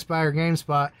through Best Buy or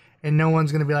GameSpot, and no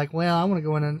one's going to be like, well, I want to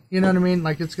go in and, you know what I mean?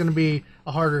 Like, it's going to be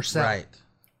a harder sell. Right.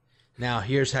 Now,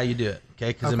 here's how you do it, okay?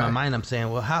 Because in my mind, I'm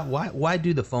saying, well, why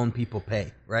do the phone people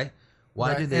pay, right?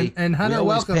 Why do they? And Hunter, we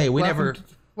always welcome. pay. We welcome never.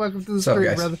 welcome to the What's up, street,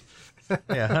 guys? brother.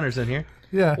 Yeah, Hunter's in here.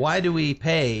 Yeah. Why do we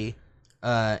pay?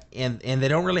 And they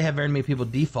don't really have very many people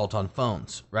default on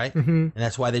phones, right? And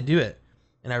that's why they do it.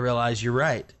 And I realize you're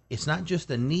right. It's not just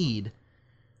a need.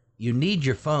 You need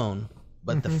your phone,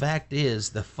 but the fact is,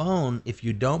 the phone, if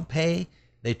you don't pay,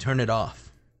 they turn it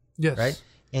off. Yes. Right?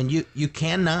 And you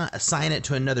cannot assign it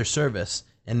to another service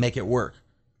and make it work.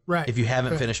 Right. If you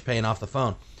haven't finished paying off the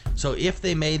phone. So if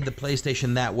they made the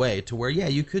PlayStation that way to where, yeah,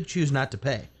 you could choose not to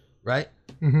pay, right?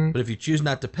 But if you choose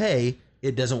not to pay,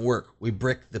 it doesn't work. We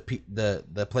brick the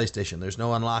PlayStation. There's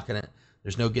no unlocking it.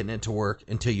 There's no getting it to work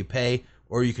until you pay,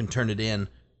 or you can turn it in,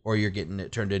 or you're getting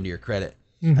it turned into your credit.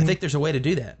 I think there's a way to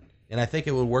do that, and I think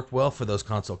it would work well for those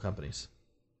console companies.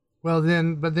 Well,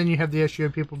 but then you have the issue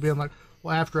of people being like,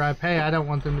 well, after I pay, I don't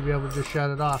want them to be able to just shut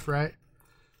it off, right?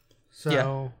 So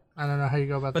Yeah. I don't know how you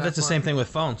go about that. But that's the part. same thing with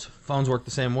phones. Phones work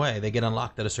the same way. They get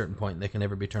unlocked at a certain point, and they can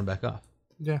never be turned back off.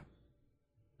 Yeah.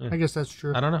 Yeah. I guess that's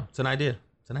true. I don't know. It's an idea.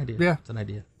 It's an idea. Yeah. It's an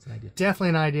idea. It's an idea. Definitely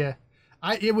an idea.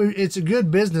 It's a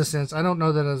good business sense. I don't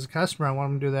know that as a customer I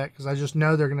want them to do that because I just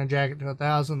know they're going to jack it to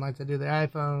 1,000 like they do the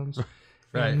iPhones.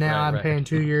 Right. And now I'm right. paying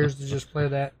 2 years to just play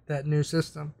that new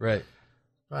system. Right.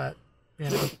 But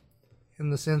in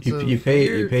the sense You, of you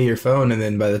pay your phone, and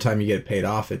then by the time you get paid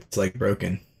off, it's like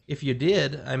broken. If you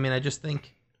did, I mean, I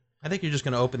think you're just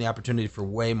going to open the opportunity for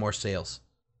way more sales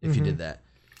if you did that.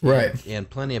 Right. And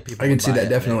plenty of people I can would see buy that it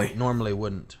definitely. normally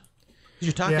wouldn't. 'Cause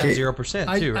you're talking Yeah.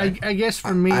 0% too, right? I guess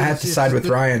for me, I have to side with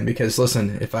Ryan because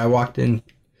listen, if I walked in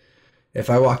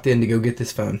to go get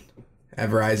this phone at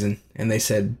Verizon and they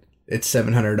said it's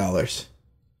 $700,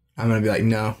 I'm gonna be like,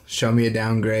 no, show me a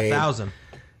downgrade. 1,000.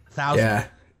 Yeah,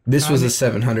 this was a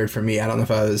 700 for me. I don't know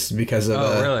if I was because of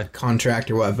a really?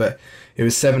 contract or what, but it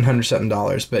was $700 something.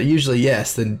 But usually,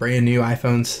 yes, the brand new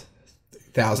iPhones,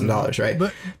 $1,000, right?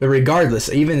 But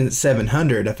regardless, even at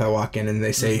 700, if I walk in and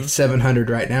they say 700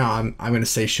 right now, I'm going to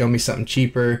say, show me something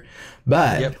cheaper.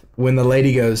 But when the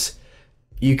lady goes,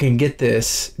 you can get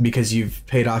this because you've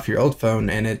paid off your old phone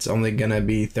and it's only going to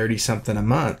be 30 something a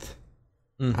month.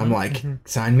 I'm like,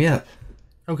 sign me up.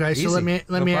 okay, so Easy. let me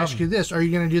No ask problem. you this: are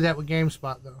you going to do that with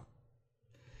GameSpot though?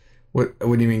 What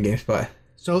do you mean GameSpot?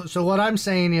 So what I'm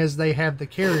saying is they have the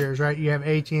carriers, right? You have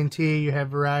AT&T, you have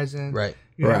Verizon, Right.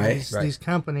 You have Right. these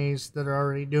companies that are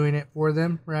already doing it for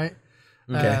them, right?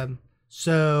 Okay.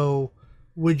 So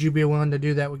would you be willing to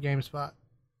do that with GameSpot?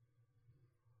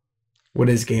 What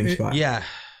is GameSpot? Yeah.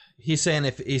 He's saying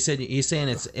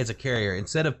it's a carrier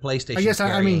instead of PlayStation. I guess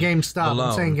I mean carrying GameStop. the loan.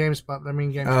 I'm saying GameSpot, but I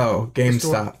mean GameStop. Oh,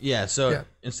 GameStop. Yeah, so Yeah.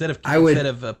 instead of would-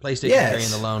 PlayStation yes. carrying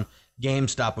the loan,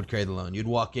 GameStop would carry the loan. You'd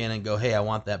walk in and go, "Hey, I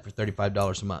want that for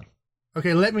 $35 a month."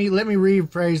 Okay, let me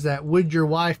rephrase that. Would your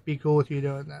wife be cool with you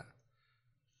doing that?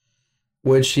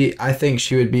 Would she? I think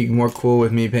she would be more cool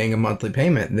with me paying a monthly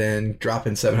payment than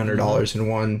dropping $700 in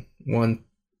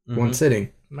one sitting.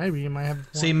 Maybe you might have a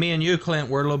point. See, me and you, Clint,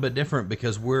 we're a little bit different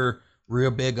because we're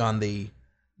real big on the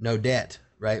no debt,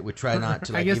 right? We try not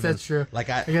to. Like, I guess even, that's true. Like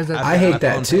I guess that's- I've I got hate my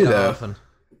that phone too, paid though. off and-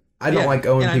 I don't Yeah, like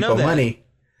owing and I know people that. money,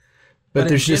 but in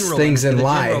there's just general- things in the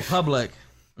general life, public.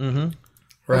 That's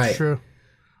right? true.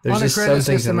 There's On a just some credit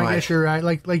things system, in I guess life. you're right.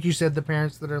 Like you said, the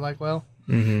parents that are like, well,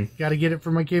 got to get it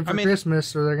for my kid for I mean,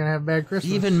 Christmas, or they're gonna have a bad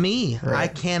Christmas. Even me, I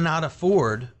Right. cannot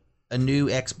afford a new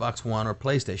Xbox One or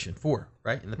PlayStation 4,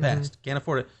 right? In the past. Can't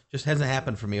afford it. Just hasn't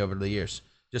happened for me over the years.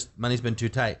 Just money's been too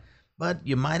tight. But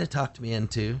you might have talked me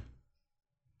into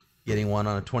getting one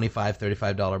on a $25,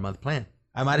 $35 a month plan.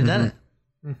 I might have done it.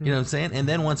 You know what I'm saying? And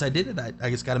then once I did it, I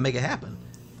just got to make it happen.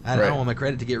 I Right. don't want my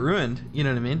credit to get ruined. You know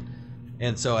what I mean?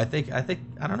 And so I think I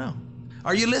don't know.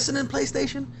 Are you listening,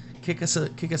 PlayStation? Kick us a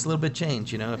little bit of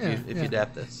change, you know, if you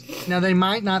adapt this. Now they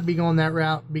might not be going that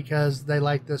route because they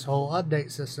like this whole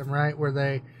update system, right? Where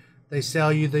they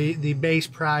sell you the base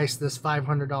price, this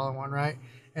 $500 one, right?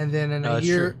 And then in a that's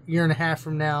year true. year and a half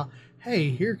from now, hey,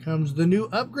 here comes the new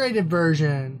upgraded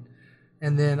version.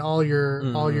 And then all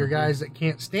your guys that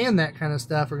can't stand that kind of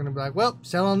stuff are going to be like, well,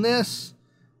 selling this,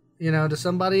 to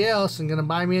somebody else and going to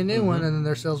buy me a new one, and then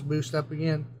their sales boost up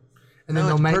again. And then No,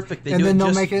 they'll it's make perfect. They and do then it they'll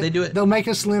just- make it they do it- they'll make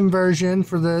a slim version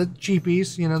for the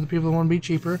cheapies, the people that want to be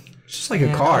cheaper. It's just like a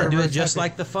Yeah. car. They do it Everybody's just happy.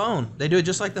 like the phone. They do it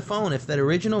just like the phone. If that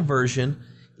original version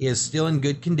is still in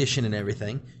good condition and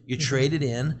everything, you trade it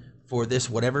in for this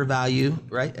whatever value,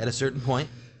 right? At a certain point.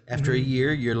 After a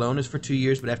year, your loan is for 2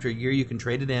 years, but after a year, you can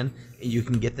trade it in and you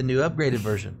can get the new upgraded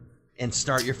version and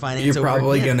start your finance You're over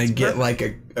probably again. gonna It's get perfect.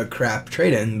 like a crap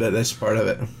trade-in, but that's part of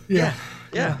it. Yeah,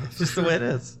 it's just the way it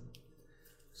is.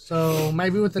 So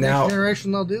maybe with the Now- next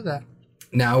generation they'll do that.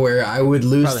 Now, where I would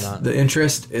lose Probably not. the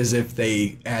interest is if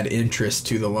they add interest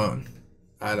to the loan.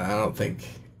 I don't think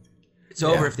It's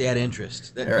over if they add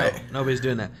interest. Right. No, nobody's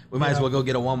doing that. We might as well go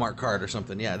get a Walmart card or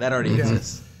something. Yeah, that already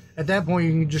exists. At that point,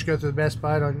 you can just go to the Best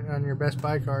Buy on your Best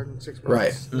Buy card in 6 months.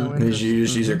 Right. No You interest.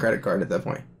 just use your credit card at that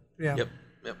point. Yeah.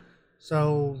 Yep.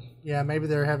 So, yeah, maybe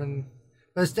they're having...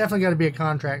 But it's definitely got to be a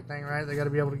contract thing, right? They got to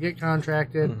be able to get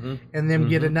contracted and then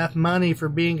get enough money for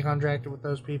being contracted with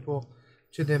those people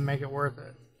to then make it worth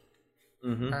it.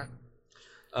 Right.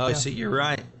 Oh, Yeah. see, you're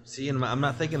right. See, and I'm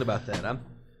not thinking about that.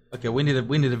 Okay. We need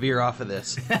to veer off of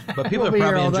this. But people We'll are be here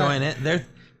probably all day. enjoying it.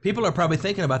 People are probably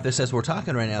thinking about this as we're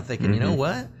talking right now, thinking, you know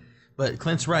what? But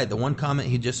Clint's right. The one comment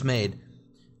he just made: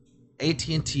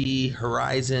 AT&T,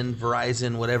 Horizon,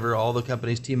 Verizon, whatever, all the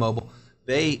companies, T-Mobile,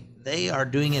 they are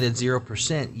doing it at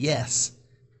 0%. Yes,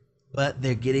 but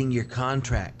they're getting your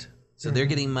contract, so they're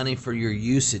getting money for your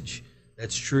usage.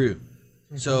 That's true.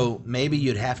 So maybe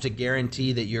you'd have to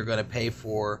guarantee that you're going to pay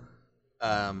for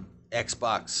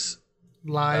Xbox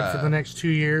Live for the next 2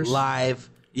 years. Live,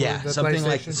 yeah, the something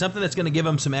like PlayStation. something that's going to give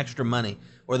them some extra money,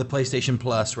 or the PlayStation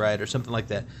Plus, right, or something like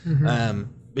that.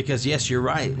 Because yes, you're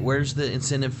right. Where's the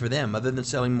incentive for them other than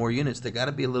selling more units? They got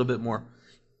to be a little bit more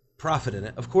profit in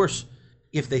it. Of course,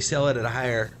 if they sell it at a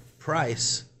higher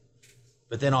price,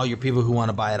 but then all your people who want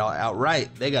to buy it all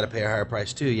outright, they got to pay a higher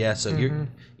price too. Yeah, so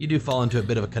you do fall into a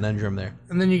bit of a conundrum there.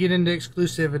 And then you get into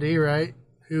exclusivity, right?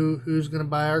 Who's going to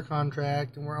buy our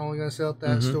contract, and we're only going to sell at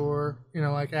that store,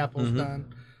 like Apple's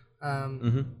done.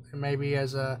 And maybe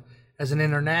as an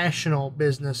international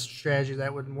business strategy,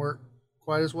 that wouldn't work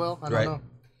quite as well. I don't know.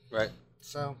 Right.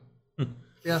 So,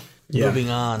 yeah. Moving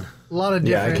on. A lot of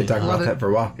different. Yeah, I could talk about that for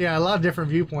a while. Yeah, a lot of different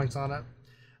viewpoints on it.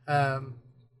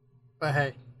 But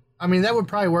hey, I mean, that would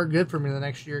probably work good for me the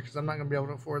next year because I'm not going to be able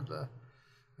to afford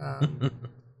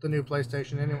the new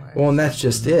PlayStation anyway. Well, and that's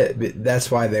just it. That's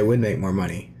why they would make more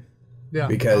money. Yeah,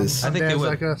 because I think they would.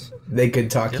 like us. They could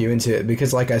talk you into it.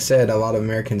 Because, like I said, a lot of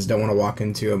Americans don't want to walk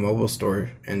into a mobile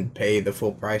store and pay the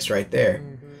full price right there.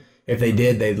 If they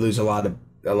did, they'd lose a lot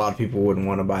of people wouldn't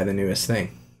want to buy the newest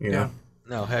thing. You know.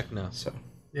 No, heck no. So.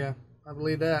 Yeah, I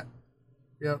believe that.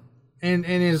 Yep. And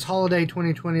is holiday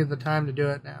 2020 the time to do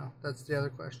it now? That's the other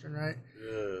question, right?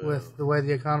 With the way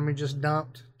the economy just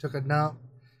took a dump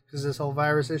because this whole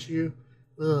virus issue.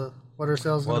 Ugh, what are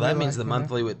sales? Well, that means like,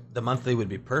 the monthly would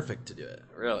be perfect to do it,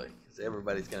 really, because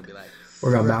everybody's gonna be like,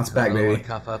 We're gonna bounce back, baby.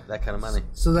 Cough up that kind of money.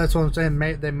 So that's what I'm saying.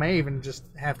 They may even just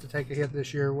have to take a hit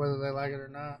this year, whether they like it or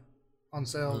not, on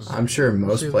sales. I'm sure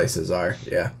most see places are.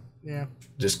 Yeah. Yeah.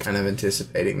 Just kind of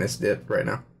anticipating this dip right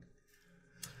now.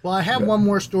 Well, I have one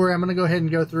more story. I'm going to go ahead and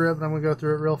go through it, but I'm going to go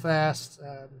through it real fast.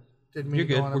 Didn't mean You're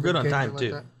to good. go on a We're good on big time tangent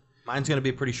too. like Mine's gonna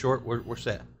be pretty short. We're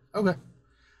set. that. Okay.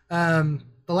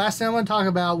 The last thing I want to talk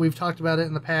about, we've talked about it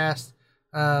in the past.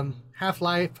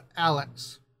 Half-Life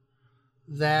Alyx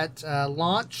that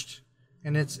launched,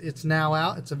 and it's now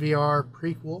out. It's a VR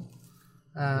prequel.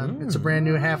 It's a brand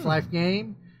new Half-Life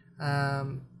game.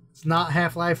 It's not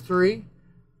Half-Life 3,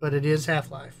 but it is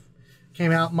Half-Life.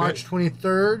 Came out March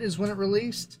 23rd is when it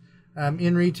released.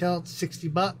 In retail, it's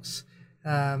 $60,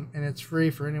 and it's free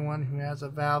for anyone who has a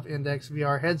Valve Index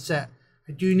VR headset.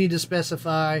 I do need to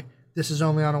specify this is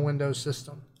only on a Windows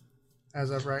system as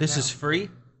of right now. This is free?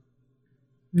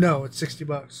 No, it's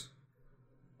 $60.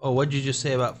 Oh, what did you just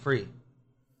say about free?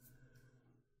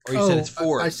 Or you said it's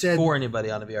for I said for anybody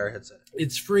on a VR headset?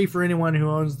 it's free for anyone who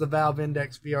owns the Valve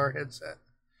Index VR headset.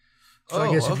 So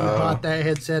I guess if you bought that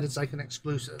headset, it's like an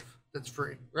exclusive that's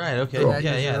free. Right. Okay. Cool.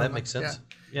 Yeah. That makes sense.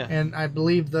 Yeah. And I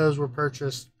believe those were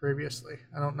purchased previously.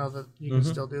 I don't know that you can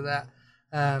still do that.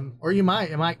 Or you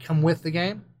might. It might come with the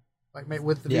game, like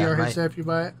with the VR headset if you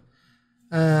buy it.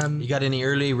 You got any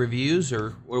early reviews, or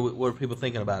what are people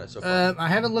thinking about it so far? I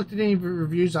haven't looked at any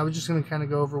reviews. I was just going to kind of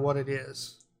go over what it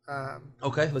is.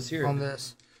 Okay, let's hear On it.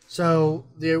 this. So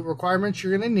the requirements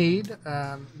you're going to need.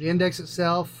 The Index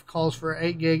itself calls for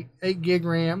 8 gig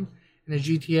RAM and a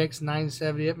GTX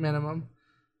 970 at minimum.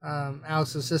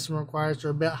 Alex's system requires are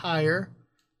a bit higher,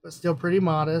 but still pretty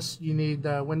modest. You need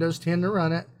Windows 10 to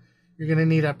run it. You're going to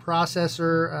need a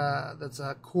processor that's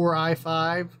a Core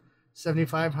i5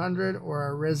 7500 or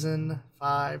a Ryzen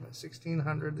 5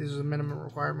 1600. These are the minimum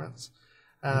requirements.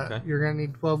 You're going to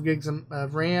need 12 gigs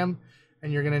of RAM,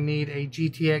 and you're going to need a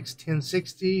GTX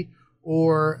 1060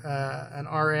 or an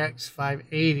RX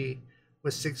 580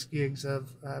 with 6 gigs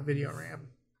of video RAM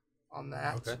on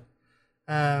that. Okay.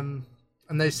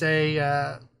 And they say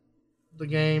the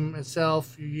game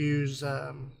itself, you use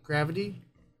gravity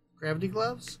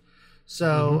gloves.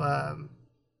 So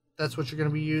that's what you're going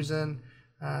to be using.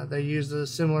 They use a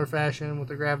similar fashion with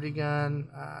the gravity gun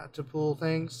to pull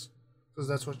things because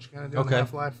that's what you're going to do in Okay.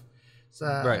 Half-Life.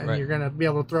 Right. You're going to be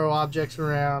able to throw objects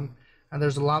around, and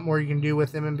there's a lot more you can do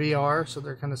with them in VR. So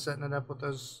they're kind of setting it up with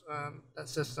those that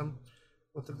system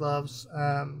with the gloves.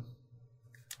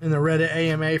 In the Reddit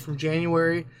AMA from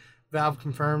January, Valve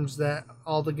confirms that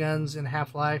all the guns in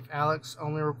Half-Life Alyx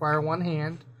only require one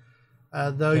hand,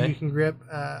 though you can grip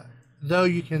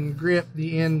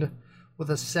the end with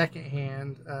a second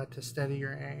hand to steady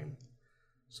your aim.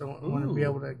 So you want to be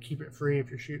able to keep it free if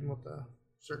you're shooting with a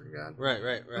certain gun.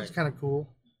 Right. That's kind of cool.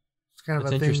 It's kind of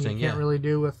That's a thing you interesting, can't really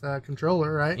do with a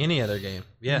controller, right? Any other game.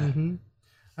 Yeah.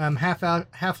 Mm-hmm.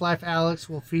 Half-Life Alyx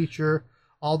will feature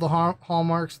all the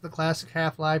hallmarks of the classic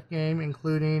Half-Life game,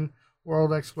 including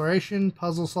world exploration,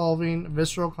 puzzle solving,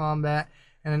 visceral combat,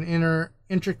 and an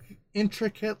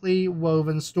intricately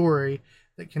woven story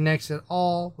that connects it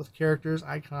all with characters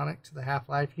iconic to the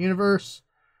Half-Life universe.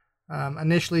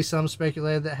 Initially, some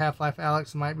speculated that Half-Life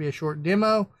Alyx might be a short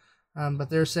demo,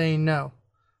 but they're saying no.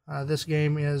 This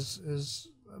game is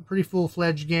a pretty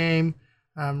full-fledged game.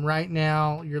 Right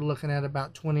now, you're looking at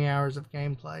about 20 hours of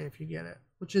gameplay if you get it,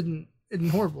 which isn't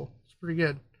horrible. It's pretty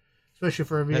good, especially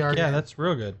for a VR game. Yeah, that's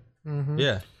real good. Mm-hmm.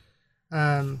 Yeah.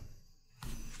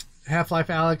 Half-Life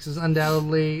Alyx is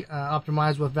undoubtedly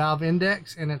optimized with Valve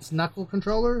Index and its knuckle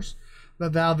controllers,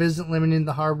 but Valve isn't limiting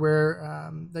the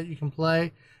hardware that you can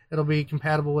play. It'll be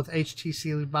compatible with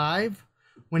HTC Vive,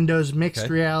 Windows Mixed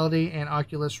Reality and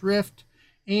Oculus Rift,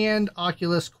 and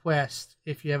Oculus Quest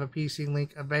if you have a PC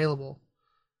Link available.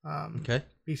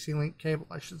 PC Link cable,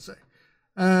 I should say.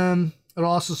 It'll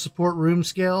also support room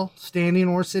scale, standing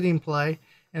or sitting play,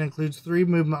 and includes 3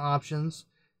 movement options: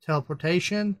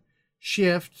 teleportation,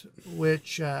 shift,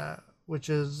 which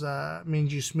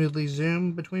means you smoothly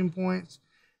zoom between points,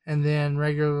 and then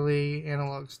regularly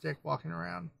analog stick walking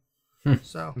around.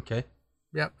 So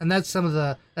yep, and that's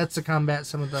to combat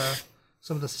some of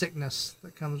the sickness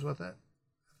that comes with it.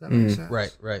 If that makes sense.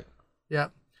 Right.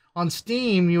 Yep. On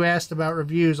Steam, you asked about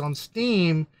reviews. On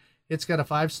Steam, it's got a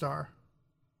 5-star.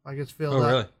 Like it's filled up. Oh,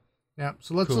 really? Yep.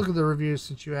 So let's look at the reviews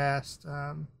since you asked.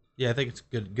 Yeah, I think it's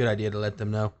a good idea to let them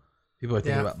know. People are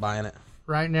thinking about buying it.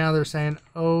 Right now, they're saying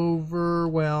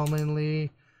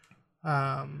overwhelmingly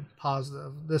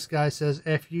positive. This guy says,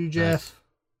 "F you, Jeff." Nice.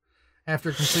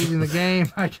 After completing the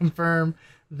game, I confirm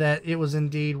that it was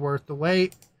indeed worth the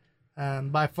wait.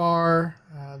 By far,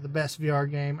 the best VR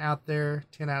game out there.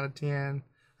 10 out of 10.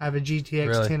 I have a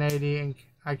GTX 1080 and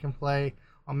I can play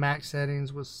on max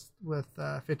settings with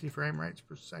 50 frame rates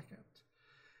per second.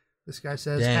 This guy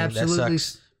says, absolutely. That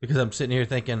sucks, because I'm sitting here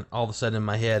thinking all of a sudden in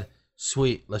my head,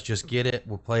 sweet, let's just get it.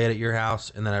 We'll play it at your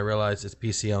house. And then I realize it's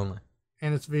PC only.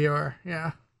 And it's VR.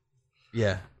 Yeah.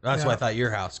 Yeah. That's why I thought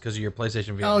your house, because of your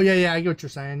PlayStation VR. Oh, yeah. I get what you're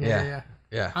saying. Yeah.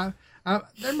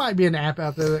 There might be an app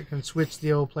out there that can switch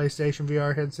the old PlayStation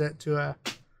VR headset to a...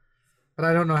 But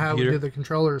I don't know how it would do the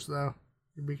controllers, though.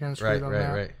 You'd be kind of screwed on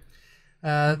that.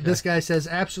 Right. This guy says,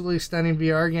 absolutely stunning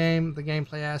VR game. The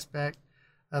gameplay aspect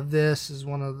of this is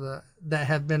one of the that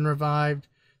have been revived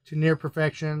to near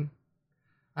perfection.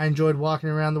 I enjoyed walking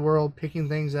around the world, picking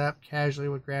things up casually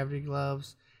with gravity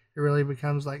gloves. It really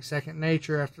becomes like second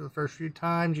nature after the first few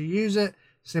times you use it.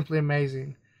 Simply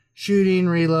amazing. Shooting,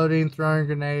 reloading, throwing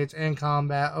grenades, and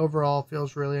combat overall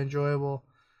feels really enjoyable.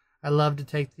 I love to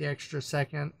take the extra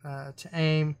second to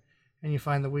aim, and you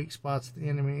find the weak spots of the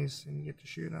enemies, and you get to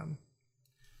shoot them.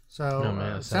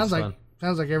 So sounds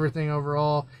like everything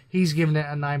overall. He's giving it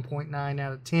a 9.9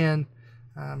 out of 10.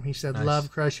 He said, nice.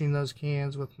 Love crushing those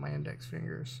cans with my index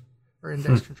fingers or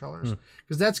index controllers,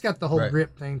 because that's got the whole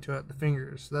grip thing to it, the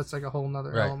fingers. So that's like a whole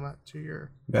nother element to your.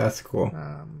 That's cool.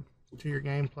 To your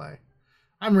gameplay.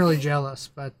 I'm really jealous,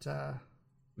 but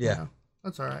you know,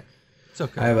 that's all right. It's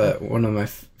okay. I have one of my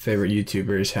favorite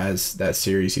YouTubers has that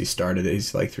series he started.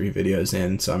 He's like 3 videos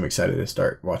in, so I'm excited to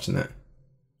start watching that.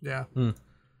 Yeah.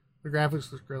 The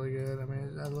graphics look really good. I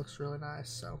mean, that looks really nice.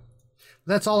 So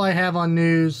that's all I have on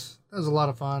news. That was a lot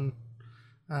of fun.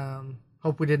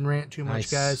 Hope we didn't rant too much,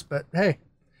 guys. But hey,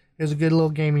 it was a good little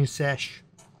gaming sesh.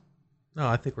 No,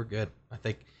 I think we're good. I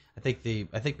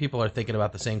think people are thinking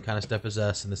about the same kind of stuff as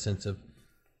us in the sense of,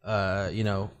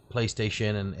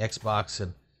 PlayStation and Xbox,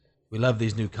 and we love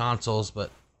these new consoles,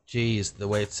 but geez, the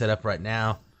way it's set up right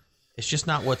now, it's just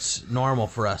not what's normal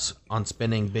for us on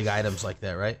spending big items like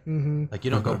that, right? Mm-hmm. Like you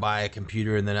don't go buy a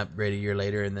computer and then upgrade a year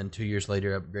later, and then 2 years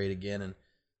later upgrade again, and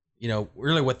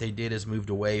really what they did is moved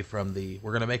away from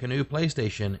we're going to make a new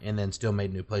PlayStation and then still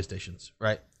made new PlayStations,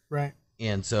 right? Right.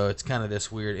 And so it's kind of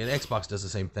this weird, and Xbox does the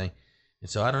same thing. And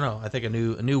so I don't know. I think a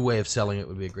new way of selling it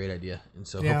would be a great idea. And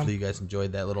so hopefully you guys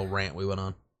enjoyed that little rant we went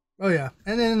on. Oh yeah,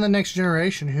 and then in the next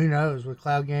generation, who knows with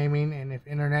cloud gaming, and if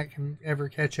internet can ever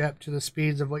catch up to the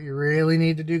speeds of what you really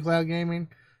need to do cloud gaming,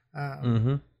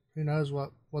 who knows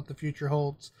what the future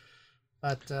holds.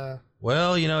 But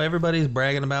well, everybody's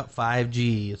bragging about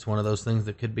 5G. It's one of those things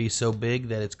that could be so big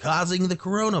that it's causing the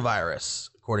coronavirus,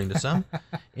 according to some,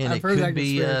 and it could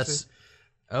be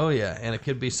oh yeah, and it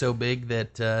could be so big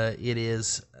that it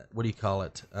is what do you call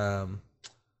it? Going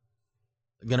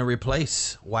to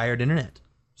replace wired internet.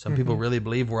 Some people really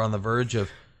believe we're on the verge of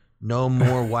no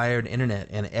more wired internet,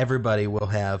 and everybody will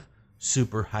have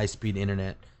super high-speed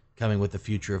internet coming with the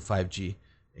future of 5G,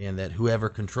 and that whoever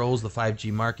controls the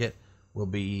 5G market will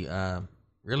be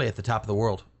really at the top of the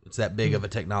world. It's that big of a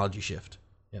technology shift.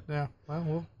 Yep. Yeah,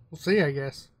 well, we'll see, I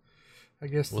guess.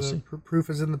 The proof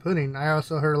is in the pudding. I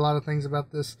also heard a lot of things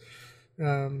about this,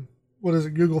 what is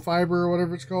it, Google Fiber or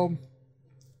whatever it's called?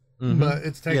 But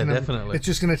it's taking definitely. It's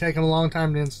just going to take them a long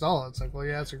time to install it. It's like, well,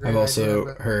 yeah, it's a great idea. I've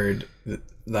also heard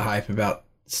the hype about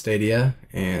Stadia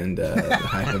and the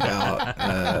hype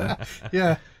about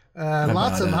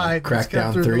lots of hype.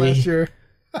 Crackdown 3. Last year.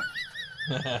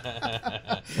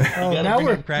 Now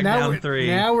we're Crackdown 3.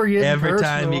 Now we're getting every personal.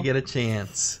 time you get a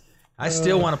chance. I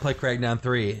still want to play Crackdown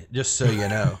 3, just so you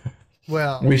know.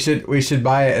 Well, we should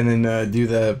buy it and then do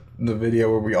the video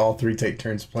where we all three take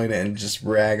turns playing it and just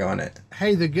rag on it.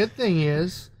 Hey, the good thing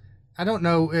is, I don't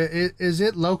know, is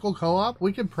it local co-op?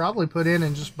 We could probably put in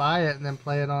and just buy it and then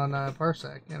play it on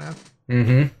Parsec,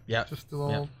 Yeah. Just a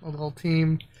little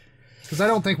team. Because I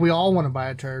don't think we all want to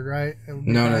buy a turd, right?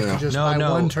 No. Just buy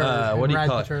one turd what do you ride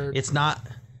call the it? turd. It's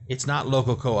not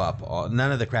local co-op.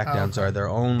 None of the Crackdowns are. They're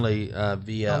only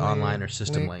via online or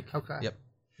system link. Okay. Yep.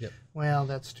 Well,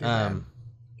 that's too bad.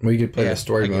 We could play the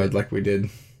story mode like we did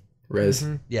Rez.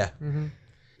 Yeah.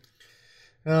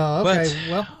 Oh, okay. But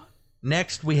well,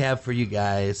 next we have for you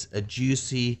guys a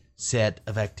juicy set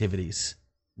of activities.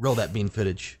 Roll that bean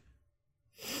footage.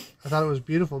 I thought it was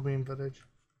beautiful bean footage.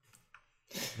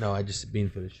 No, I just bean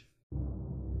footage.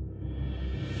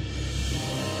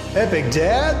 Epic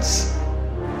dads,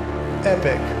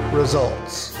 epic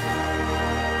results.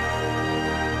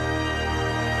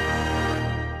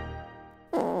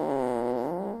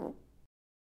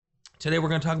 Today we're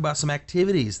going to talk about some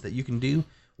activities that you can do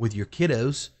with your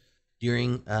kiddos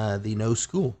during the no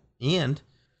school. And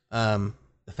the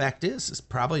fact is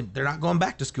probably they're not going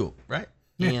back to school, right?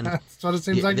 And that's what it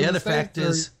seems like. The other fact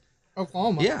is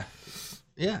Oklahoma.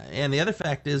 Yeah. And the other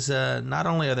fact is not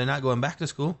only are they not going back to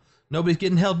school, nobody's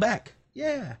getting held back.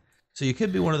 Yeah. So you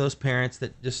could be one of those parents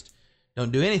that just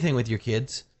don't do anything with your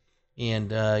kids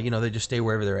and, they just stay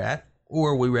wherever they're at.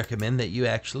 Or we recommend that you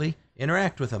actually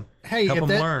interact with them. Hey, help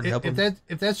them learn.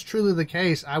 If that's truly the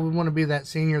case, I would want to be that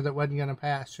senior that wasn't going to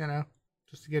pass,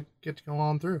 just to get to go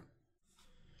on through.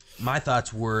 My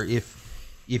thoughts were if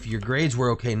your grades were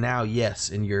okay now,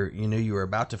 yes, and you knew you were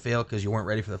about to fail because you weren't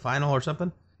ready for the final or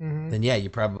something, then yeah,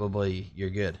 you're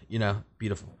good.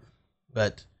 Beautiful.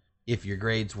 But if your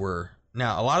grades were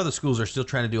now, a lot of the schools are still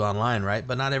trying to do online, right?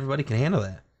 But not everybody can handle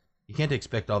that. You can't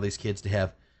expect all these kids to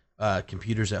have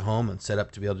computers at home and set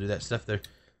up to be able to do that stuff.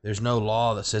 There's no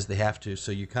law that says they have to,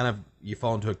 so you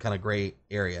fall into a kind of gray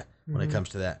area when it comes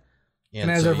to that. And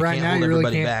as of right now, you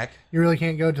really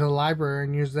can't go to the library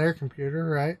and use their computer,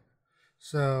 right?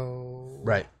 So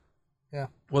right, yeah.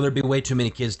 Well, there'd be way too many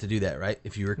kids to do that, right?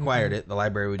 If you required it, the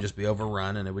library would just be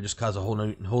overrun, and it would just cause a whole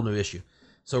new issue.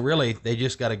 So really, they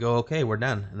just got to go. Okay, we're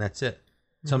done, and that's it.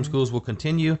 Some schools will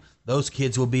continue. Those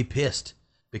kids will be pissed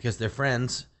because their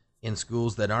friends in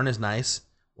schools that aren't as nice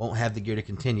won't have the gear to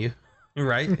continue,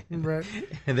 right? Right.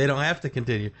 And they don't have to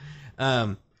continue.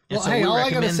 Well, hey, all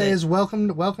I gotta say is welcome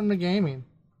to gaming.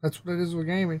 That's what it is with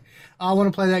gaming. I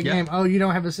want to play that game. Oh, you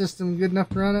don't have a system good enough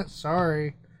to run it?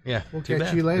 Sorry. Yeah. We'll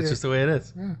catch you later. It's just the way it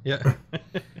is. Yeah.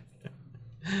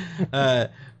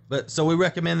 But so we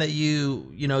recommend that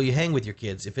you hang with your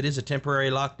kids. If it is a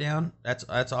temporary lockdown,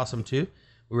 that's awesome too.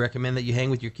 We recommend that you hang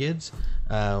with your kids.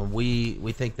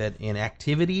 We think that in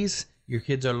activities, your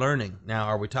kids are learning. Now,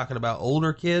 are we talking about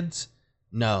older kids?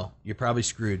 No, you're probably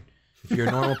screwed. If you're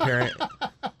a normal parent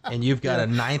and you've got a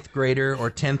 9th grader or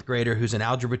 10th grader who's in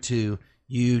Algebra 2,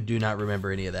 you do not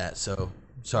remember any of that. So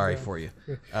sorry for you.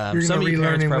 Some of you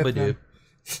parents probably do.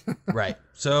 Right.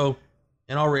 So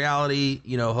in all reality,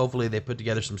 hopefully they put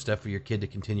together some stuff for your kid to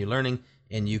continue learning,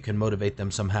 and you can motivate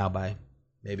them somehow by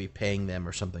maybe paying them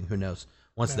or something. Who knows?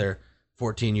 Once they're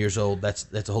 14 years old, that's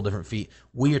a whole different feat.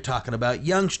 We are talking about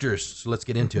youngsters, so let's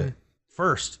get into it.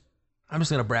 First, I'm just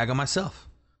going to brag on myself.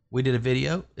 We did a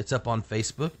video. It's up on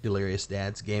Facebook, Delirious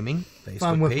Dads Gaming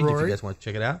Facebook page, Rory. if you guys want to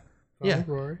check it out.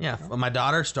 Rory. Yeah. Well, my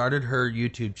daughter started her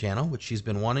YouTube channel, which she's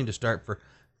been wanting to start for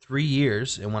 3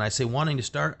 years. And when I say wanting to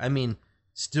start, I mean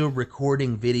still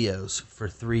recording videos for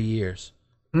 3 years.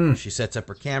 She sets up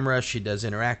her camera. She does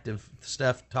interactive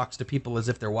stuff, talks to people as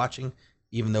if they're watching,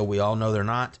 even though we all know they're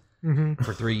not,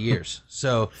 for 3 years.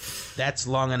 So that's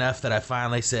long enough that I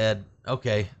finally said,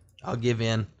 okay, I'll give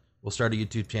in. We'll start a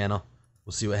YouTube channel.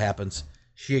 We'll see what happens.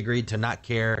 She agreed to not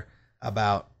care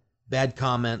about bad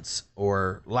comments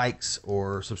or likes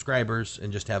or subscribers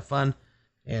and just have fun.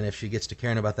 And if she gets to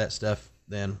caring about that stuff,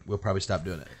 then we'll probably stop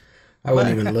doing it. I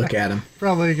wouldn't even look at them.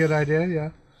 Probably a good idea, yeah.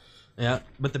 Yeah,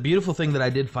 but the beautiful thing that I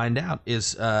did find out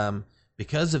is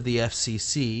because of the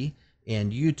FCC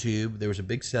and YouTube, there was a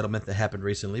big settlement that happened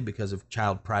recently because of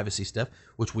child privacy stuff,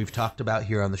 which we've talked about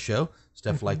here on the show.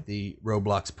 Stuff like the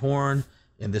Roblox porn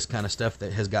and this kind of stuff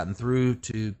that has gotten through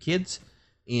to kids.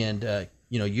 And,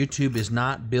 YouTube is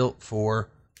not built for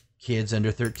kids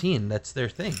under 13. That's their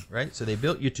thing, right? So they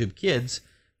built YouTube Kids,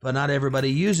 but not everybody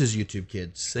uses YouTube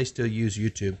Kids. They still use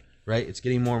YouTube, right? It's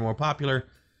getting more and more popular.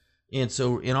 And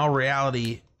so in all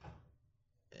reality,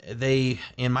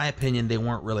 in my opinion, they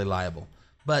weren't really liable.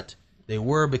 But they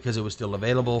were because it was still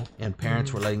available and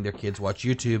parents were letting their kids watch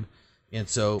YouTube. And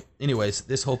so anyways,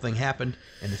 this whole thing happened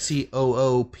and the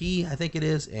COOP, I think it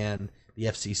is, and the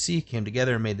FCC came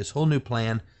together and made this whole new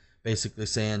plan basically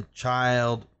saying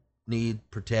child need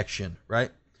protection,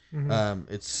 right?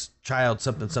 It's child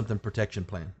something protection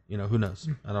plan. Who knows?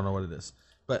 I don't know what it is.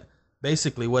 But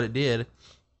basically what it did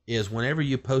is whenever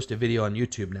you post a video on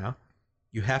YouTube now,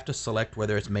 you have to select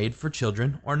whether it's made for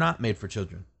children or not made for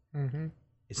children.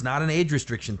 It's not an age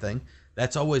restriction thing.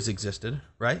 That's always existed,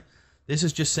 right? This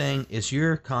is just saying, is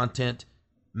your content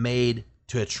made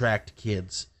to attract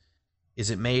kids? Is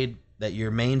it made that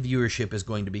your main viewership is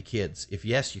going to be kids? If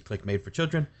yes, you click made for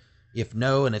children. If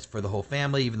no, and it's for the whole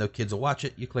family, even though kids will watch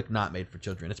it, you click not made for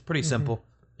children. It's pretty simple.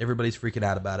 Everybody's freaking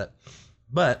out about it.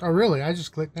 But oh, really? I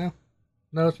just clicked now.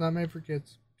 No, it's not made for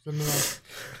kids.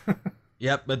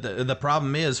 Yep, but the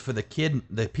problem is for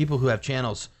the people who have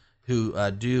channels who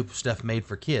do stuff made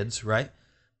for kids, right?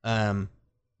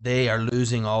 They are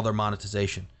losing all their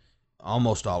monetization,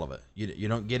 almost all of it. You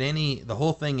don't get any. The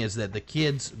whole thing is that the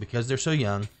kids, because they're so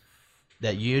young,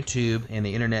 that YouTube and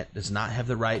the internet does not have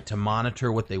the right to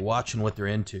monitor what they watch and what they're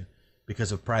into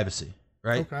because of privacy,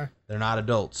 right? Okay. They're not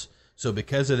adults. So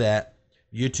because of that,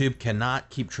 YouTube cannot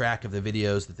keep track of the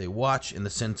videos that they watch in the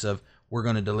sense of we're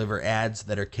going to deliver ads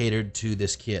that are catered to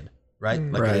this kid, right?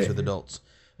 Like it is with adults.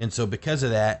 And so because of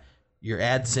that, your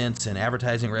AdSense and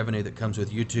advertising revenue that comes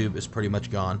with YouTube is pretty much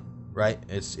gone, right?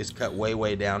 It's cut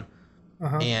way down.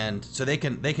 And so they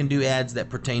can do ads that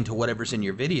pertain to whatever's in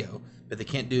your video, but they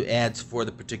can't do ads for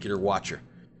the particular watcher.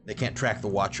 They can't track the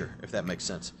watcher, if that makes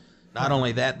sense. Not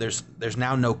only that, there's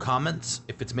now no comments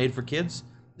if it's made for kids.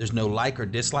 There's no like or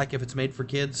dislike if it's made for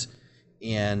kids.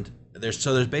 And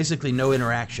there's basically no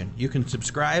interaction. You can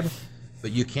subscribe,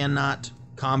 but you cannot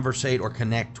conversate or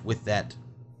connect with that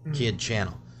kid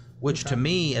channel, which to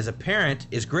me as a parent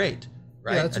is great,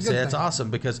 right? Yeah, I say that's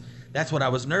awesome because that's what I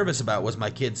was nervous about was my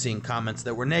kids seeing comments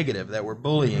that were negative, that were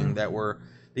bullying, that were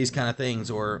these kind of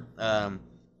things, or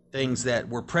things that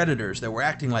were predators, that were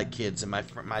acting like kids. And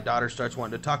my daughter starts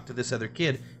wanting to talk to this other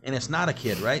kid, and it's not a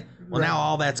kid, right? Well, now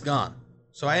all that's gone.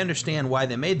 So I understand why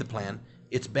they made the plan.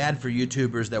 It's bad for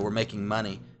YouTubers that were making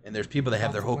money, and there's people that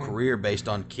have their whole career based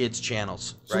on kids'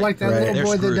 channels. So right? like that little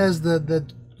boy that does the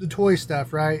toy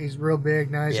stuff, right? He's real big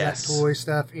now. He's got toy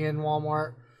stuff in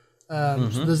Walmart. So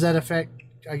does that affect?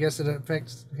 I guess it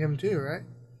affects him too, right?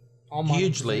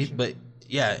 Hugely, but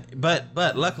yeah, but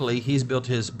luckily he's built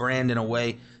his brand in a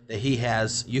way that he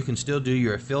has. You can still do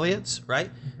your affiliates, right?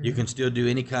 You can still do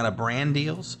any kind of brand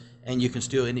deals, and you can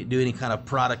still do any kind of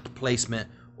product placement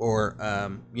or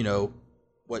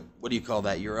what do you call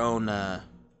that? Your own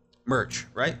merch,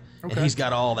 right? Okay. And he's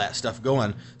got all that stuff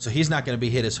going, so he's not going to be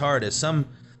hit as hard as some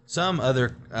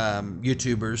other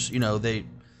YouTubers.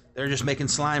 They're just making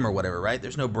slime or whatever, right?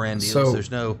 There's no brand deals.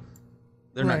 So,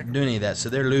 they're not doing any of that, so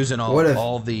they're losing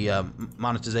all the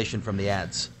monetization from the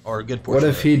ads, or a good portion. What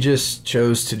if he just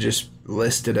chose to just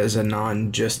list it as a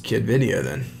non-just kid video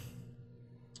then?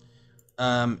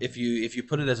 If you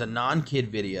put it as a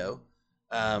non-kid video,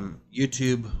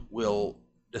 YouTube will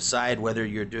decide whether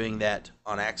you're doing that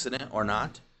on accident or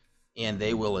not, and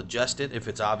they will adjust it. If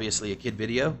it's obviously a kid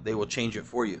video, they will change it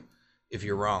for you if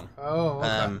you're wrong. Oh,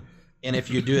 okay. And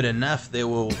if you do it enough, they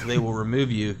will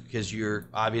remove you because you're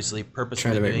obviously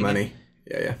purposely trying to make money.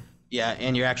 It. Yeah,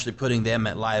 and you're actually putting them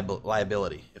at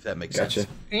liability, if that makes sense.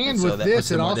 And with this,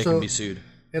 they can be sued.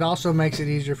 It also makes it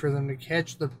easier for them to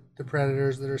catch the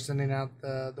predators that are sending out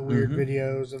the weird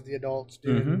videos of the adults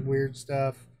doing weird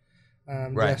stuff.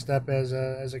 dressed up as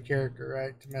a character,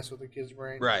 right, to mess with the kid's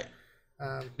brain. Right.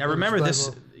 Now remember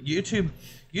this,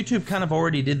 YouTube kind of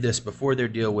already did this before their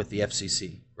deal with the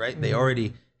FCC, right? They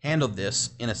already handled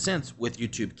this, in a sense, with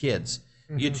YouTube Kids.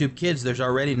 YouTube Kids, there's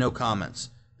already no comments.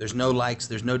 There's no likes,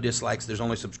 there's no dislikes, there's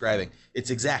only subscribing. It's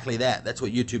exactly that. That's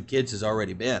what YouTube Kids has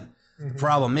already been. The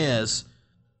problem is,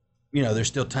 there's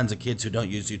still tons of kids who don't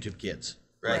use YouTube Kids,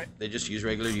 right? They just use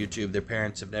regular YouTube. Their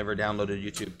parents have never downloaded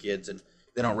YouTube Kids, and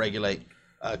they don't regulate.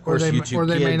 Of course, or they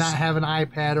Kids, may not have an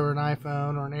iPad or an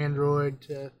iPhone or an Android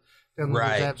to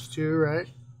download those apps too, right?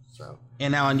 So.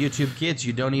 And now on YouTube Kids,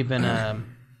 you don't even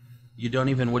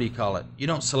what do you call it? You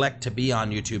don't select to be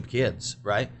on YouTube Kids,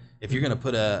 right? If you're going to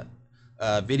put a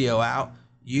video out,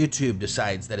 YouTube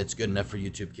decides that it's good enough for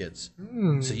YouTube Kids.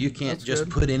 So you can't just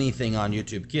put anything on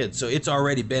YouTube Kids. So it's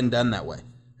already been done that way.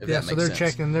 If that makes sense.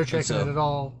 They're checking it at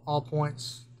all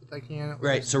points. They can.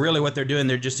 Right. So really what they're doing,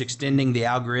 they're just extending the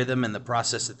algorithm and the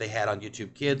process that they had on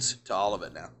YouTube Kids to all of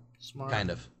it now. Smart. Kind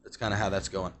of. That's kind of how that's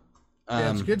going.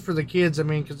 Yeah, it's good for the kids. I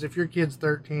mean, because if your kid's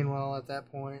 13, well, at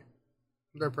that point,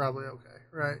 they're probably okay,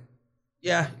 right?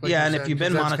 Yeah. Like and said, if you've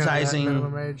been monetizing...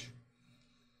 minimum age.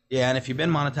 Yeah, and if you've been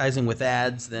monetizing with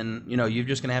ads, then, you're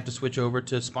just going to have to switch over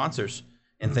to sponsors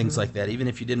and things like that. Even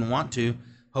if you didn't want to,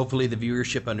 hopefully the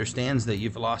viewership understands that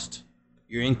you've lost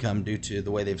your income due to the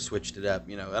way they've switched it up.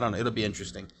 I don't know. It'll be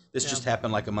interesting. This just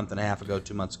happened like a month and a half ago,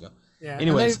 2 months ago. Yeah.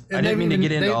 Anyways, I didn't mean to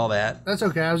get into all that. That's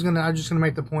okay. I was just gonna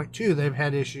make the point too. They've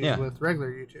had issues with regular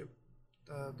YouTube.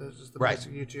 There's just the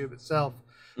basic YouTube itself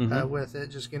with it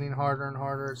just getting harder and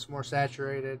harder. It's more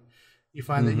saturated. You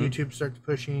find that YouTube starts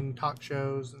pushing talk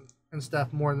shows and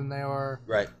stuff more than they are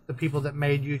the people that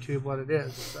made YouTube what it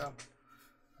is. So.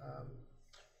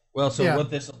 What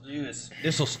this will do is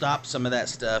this will stop some of that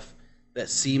stuff that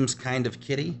seems kind of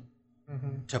kiddie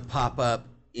to pop up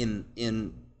in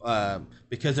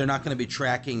because they're not going to be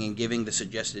tracking and giving the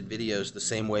suggested videos the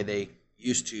same way they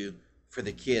used to for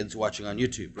the kids watching on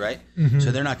YouTube, right?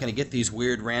 So they're not going to get these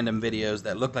weird random videos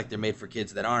that look like they're made for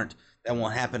kids that aren't. That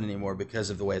won't happen anymore because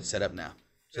of the way it's set up now.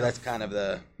 So that's kind of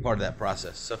the part of that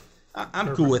process. So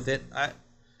I'm cool with it.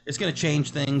 It's going to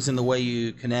change things in the way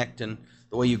you connect and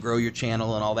the way you grow your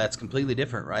channel and all that's completely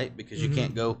different, right? Because you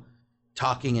can't go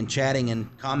talking and chatting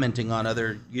and commenting on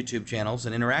other YouTube channels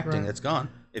and interacting. That's gone.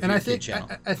 I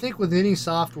think with any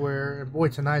software, boy,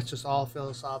 tonight's just all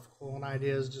philosophical and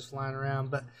ideas just lying around,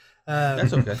 but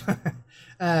that's okay.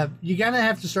 You kind of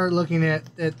have to start looking at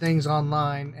things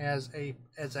online as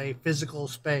a physical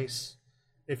space,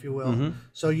 if you will.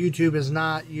 So YouTube is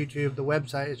not YouTube, the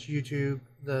website. It's YouTube,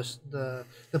 the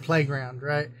playground,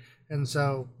 right? And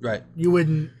so you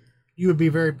would be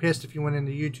very pissed if you went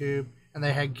into YouTube and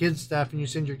they had kids stuff and you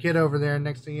send your kid over there and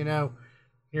next thing you know,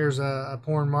 here's a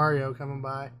porn Mario coming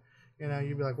by.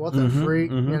 You'd be like, what the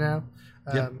freak,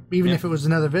 Even if it was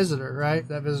another visitor, right?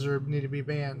 That visitor would need to be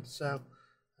banned. So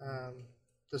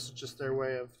this is just their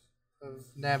way of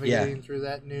navigating through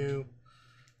that new.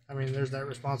 I mean, there's that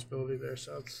responsibility there.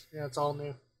 So it's all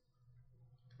new.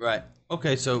 Right.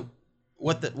 Okay. So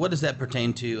what does that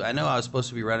pertain to? I know I was supposed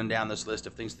to be running down this list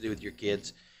of things to do with your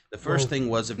kids. The first thing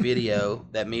was a video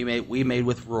that we made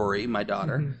with Rory, my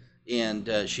daughter, and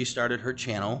she started her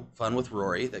channel, Fun with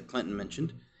Rory, that Clinton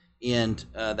mentioned, and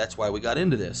that's why we got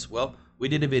into this. Well, we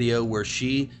did a video where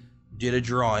she did a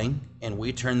drawing, and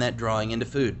we turned that drawing into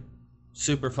food.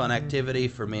 Super fun activity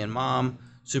for me and Mom,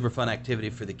 super fun activity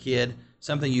for the kid,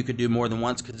 something you could do more than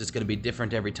once because it's going to be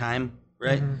different every time,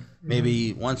 right?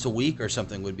 Maybe once a week or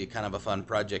something would be kind of a fun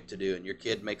project to do, and your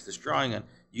kid makes this drawing, and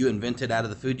you invent it out of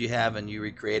the food you have, and you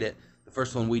recreate it. The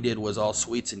first one we did was all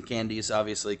sweets and candies,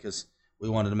 obviously, because we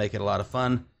wanted to make it a lot of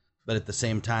fun, but at the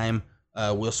same time,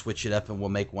 we'll switch it up and we'll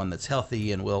make one that's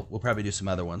healthy, and we'll probably do some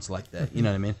other ones like that. You know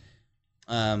what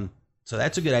I mean? So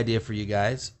that's a good idea for you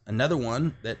guys. Another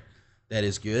one that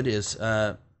is good is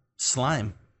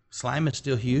slime. Slime is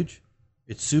still huge.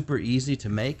 It's super easy to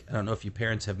make. I don't know if you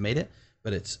parents have made it,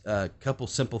 but it's a couple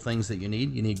simple things that you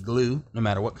need. You need glue, no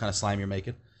matter what kind of slime you're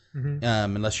making,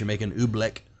 unless you're making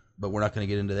oobleck, but we're not going to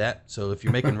get into that. So if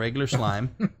you're making regular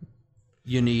slime,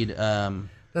 you need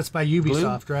that's by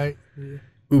Ubisoft, glue. Right?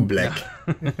 Oobleck.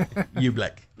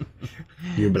 Oobleck.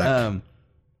 Oobleck.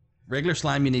 Regular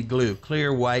slime, you need glue.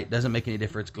 Clear, white, doesn't make any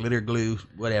difference. Glitter glue,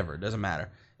 whatever, doesn't matter.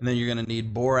 And then you're going to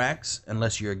need borax,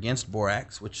 unless you're against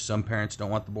borax, which some parents don't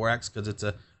want the borax because it's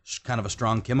a kind of a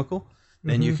strong chemical.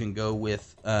 Then you can go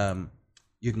with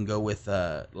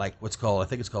like what's called, I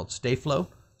think it's called Stay-Flo.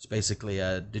 It's basically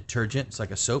a detergent. It's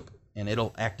like a soap, and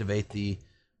it'll activate the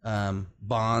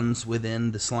bonds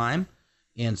within the slime,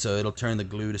 and so it'll turn the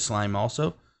glue to slime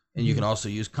also. And you can also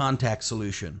use contact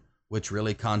solution, which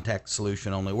really contact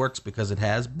solution only works because it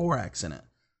has borax in it.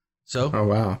 So, oh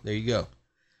wow, there you go.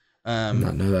 I did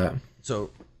not know that. So,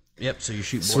 yep. So you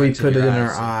shoot borax. So we put it in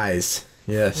our eyes. eyes.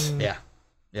 Yes. Yeah.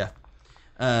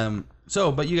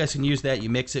 So, but you guys can use that. You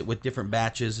mix it with different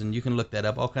batches, and you can look that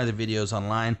up. All kinds of videos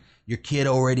online. Your kid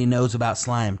already knows about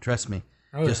slime. Trust me.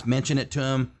 Just mention it to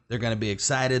them. They're going to be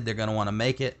excited. They're going to want to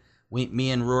make it.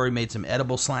 Me and Rory made some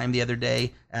edible slime the other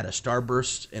day at a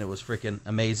Starburst, and it was freaking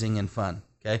amazing and fun.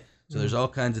 Okay, so there's all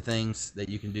kinds of things that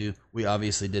you can do. We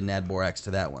obviously didn't add borax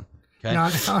to that one. Okay,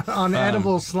 now, on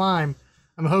edible slime,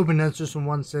 I'm hoping that's just in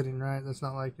one sitting, right? That's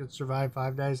not like it survived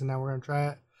 5 days and now we're gonna try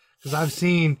it. Because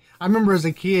I remember as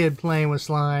a kid playing with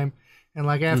slime, and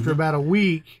like after about a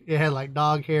week, it had like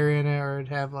dog hair in it, or it'd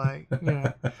have like, you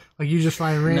know, like you just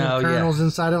find random kernels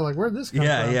inside it. Like, where'd this come from?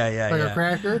 Yeah. Like a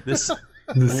cracker.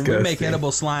 When we make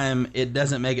edible slime, it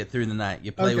doesn't make it through the night.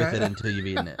 You play with it until you've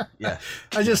eaten it. Yeah.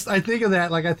 I think of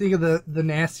that. Like, I think of the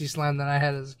nasty slime that I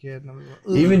had as a kid. And I was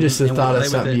like, even just the thought of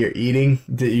something you're eating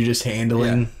that you're just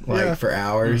handling for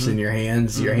hours in your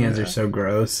hands. Your hands are so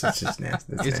gross. It's just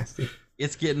nasty. It's nasty.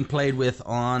 It's getting played with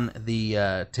on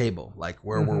the table, like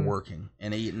where we're working,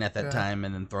 and eaten at that time,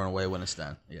 and then thrown away when it's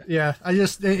done. Yeah. I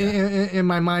just in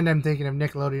my mind, I'm thinking of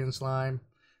Nickelodeon slime.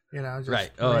 You know, just right.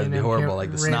 Oh, it'd be horrible,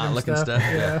 like the snot-looking stuff.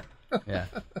 Yeah.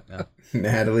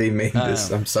 Natalie made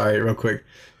this. I'm sorry, real quick.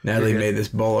 Natalie made this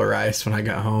bowl of rice when I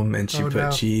got home, and she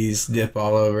put cheese dip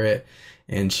all over it,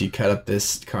 and she cut up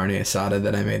this carne asada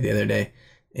that I made the other day,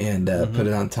 and put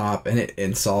it on top, and it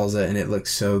salsa, and it looked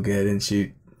so good. And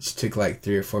she took like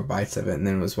 3 or 4 bites of it, and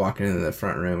then was walking into the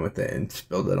front room with it and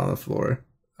spilled it on the floor.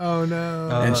 Oh no!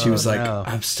 And she was like,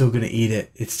 "I'm still gonna eat it.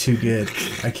 It's too good.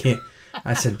 I can't."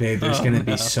 I said, "Babe, there's gonna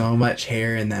be so much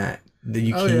hair in that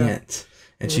you can't."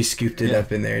 And she scooped it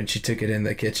up in there, and she took it in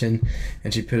the kitchen,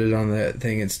 and she put it on the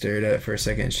thing and stirred it for a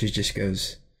second. And she just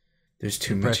goes, "There's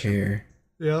too much hair."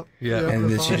 Yep. Yeah. And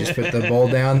then she just put the bowl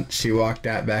down. She walked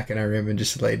out back in our room and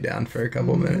just laid down for a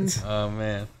couple minutes. Oh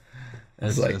man, I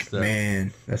was like,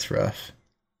 man, that's rough.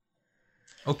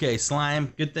 Okay,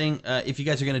 slime. Good thing. If you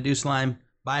guys are gonna do slime,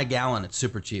 buy a gallon. It's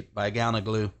super cheap. Buy a gallon of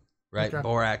glue. Right,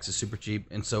 borax is super cheap,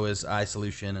 and so is eye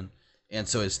solution, and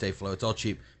so is Stay Flow. It's all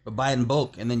cheap, but buy it in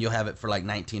bulk, and then you'll have it for like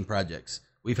 19 projects.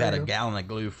 We've had a gallon of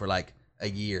glue for like a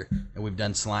year, and we've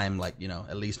done slime like, you know,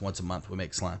 at least once a month. We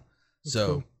make slime,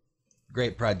 so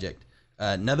great project.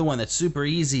 Another one that's super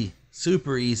easy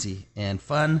and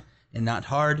fun and not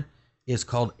hard is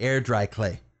called air dry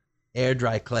clay. Air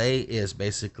dry clay is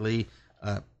basically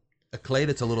a clay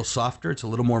that's a little softer. It's a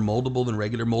little more moldable than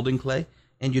regular molding clay,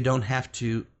 and you don't have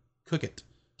to cook it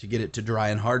to get it to dry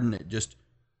and harden. It just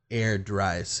air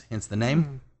dries, hence the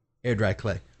name air dry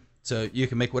clay. So you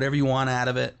can make whatever you want out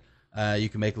of it. You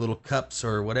can make little cups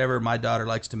or whatever. My daughter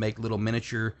likes to make little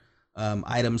miniature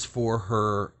items for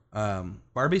her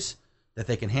Barbies that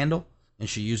they can handle, and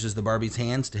she uses the Barbie's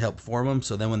hands to help form them,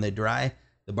 so then when they dry,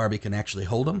 the Barbie can actually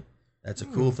hold them. That's a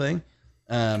cool thing.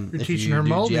 You're if teaching you her do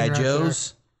molding GI right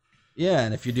Joes,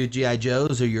 and if you do GI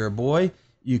Joes or you're a boy,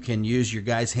 you can use your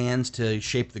guys' hands to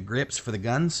shape the grips for the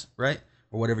guns, right?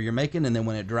 Or whatever you're making. And then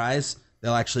when it dries,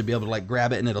 they'll actually be able to like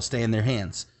grab it and it'll stay in their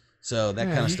hands. So that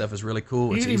kind of stuff is really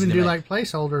cool. You can even do like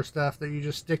placeholder stuff that you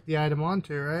just stick the item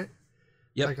onto, right?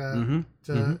 Yep. Like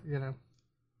you know,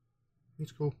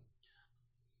 it's cool.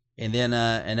 And then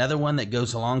another one that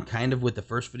goes along kind of with the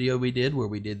first video we did, where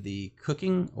we did the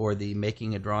cooking or the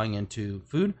making a drawing into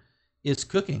food, is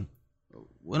cooking.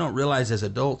 We don't realize as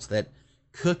adults that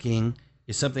cooking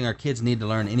is something our kids need to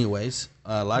learn anyways.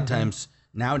 A lot of times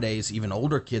nowadays, even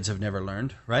older kids have never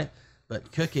learned, right?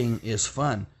 But cooking is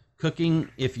fun. Cooking,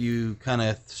 if you kind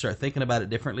of start thinking about it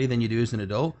differently than you do as an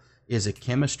adult, is a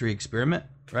chemistry experiment,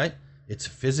 right? It's a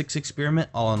physics experiment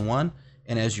all in one.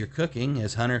 And as you're cooking,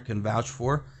 as Hunter can vouch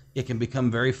for, it can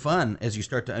become very fun as you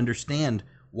start to understand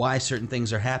why certain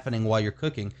things are happening while you're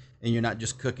cooking, and you're not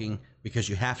just cooking because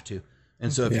you have to.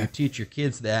 And so if you teach your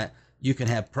kids that, you can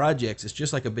have projects. It's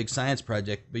just like a big science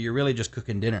project, but you're really just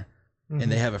cooking dinner,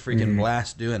 and they have a freaking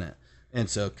blast doing it. And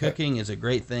so cooking is a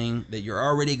great thing that you're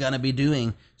already going to be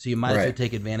doing, so you might as well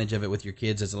take advantage of it with your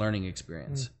kids as a learning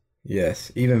experience.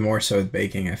 Yes, even more so with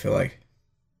baking, I feel like.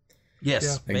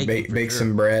 Yes, like bake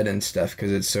some bread and stuff,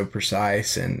 because it's so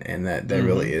precise, and that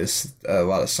really is a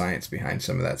lot of science behind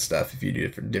some of that stuff. If you do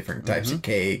different types of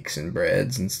cakes and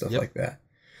breads and stuff like that,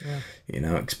 you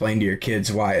know, explain to your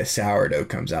kids why a sourdough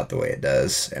comes out the way it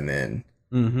does, and then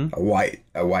a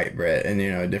white bread, and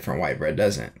you know, a different white bread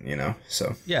doesn't. You know,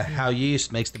 so how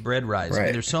yeast makes the bread rise. I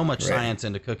mean, there's so much science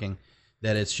into cooking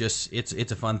that it's just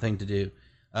it's a fun thing to do.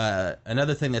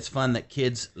 Another thing that's fun that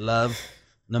kids love,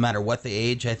 no matter what the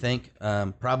age, I think,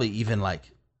 probably even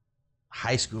like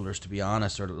high schoolers, to be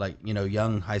honest, or like,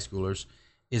 young high schoolers,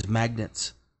 is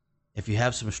magnets. If you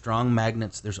have some strong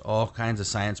magnets, there's all kinds of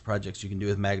science projects you can do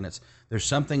with magnets. There's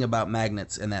something about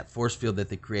magnets and that force field that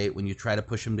they create when you try to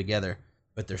push them together,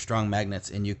 but they're strong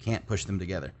magnets and you can't push them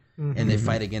together. And they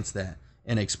fight against that.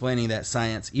 And explaining that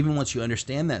science, even once you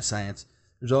understand that science,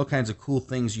 there's all kinds of cool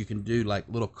things you can do, like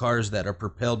little cars that are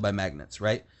propelled by magnets,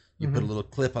 right? You put a little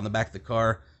clip on the back of the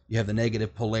car, you have the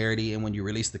negative polarity, and when you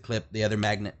release the clip, the other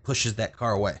magnet pushes that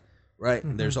car away, right?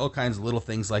 There's all kinds of little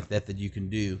things like that that you can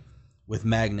do with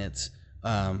magnets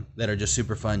that are just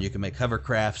super fun. You can make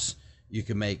hovercrafts. You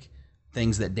can make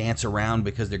things that dance around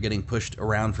because they're getting pushed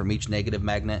around from each negative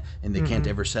magnet, and they can't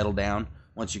ever settle down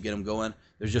once you get them going.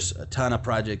 There's just a ton of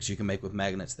projects you can make with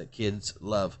magnets that kids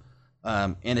love.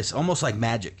 And it's almost like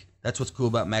magic. That's what's cool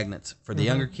about magnets. For the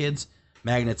younger kids,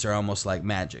 magnets are almost like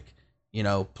magic.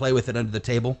 Play with it under the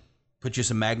table. Put you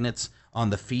some magnets on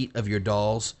the feet of your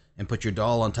dolls and put your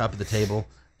doll on top of the table,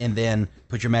 and then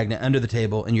put your magnet under the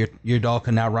table, and your doll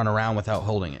can now run around without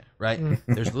holding it, right?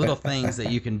 There's little things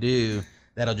that you can do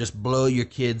that'll just blow your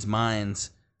kids' minds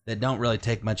that don't really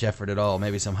take much effort at all.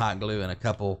 Maybe some hot glue and a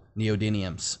couple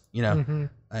neodymiums,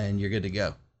 and you're good to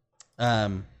go.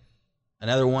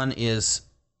 Another one is,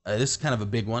 this is kind of a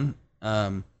big one,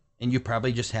 and you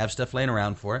probably just have stuff laying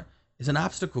around for it, is an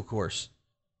obstacle course.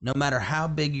 No matter how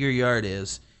big your yard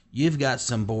is, you've got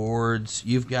some boards,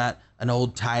 you've got an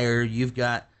old tire, you've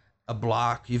got a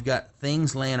block, you've got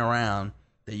things laying around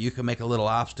that you can make a little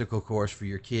obstacle course for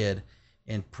your kid.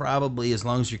 And probably, as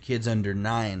long as your kid's under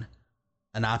 9,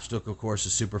 an obstacle course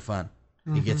is super fun.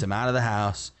 It gets them out of the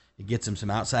house. It gets them some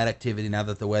outside activity now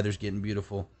that the weather's getting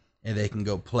beautiful, and they can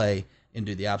go play and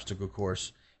do the obstacle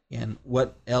course. And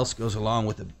what else goes along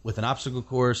with an obstacle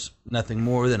course? Nothing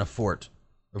more than a fort,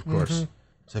 of course.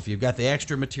 So if you've got the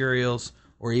extra materials,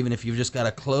 or even if you've just got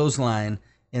a clothesline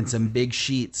and some big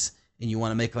sheets and you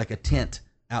want to make like a tent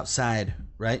outside,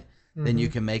 right? Then you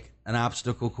can make an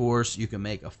obstacle course. You can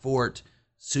make a fort.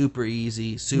 Super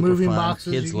easy, super moving fun.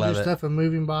 Boxes, Kids you can love do it. stuff in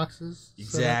moving boxes.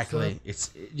 Exactly.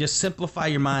 Just simplify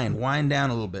your mind. Wind down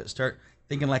a little bit. Start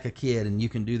thinking like a kid, and you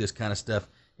can do this kind of stuff.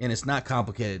 And it's not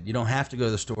complicated. You don't have to go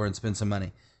to the store and spend some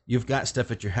money. You've got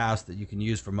stuff at your house that you can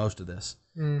use for most of this.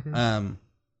 We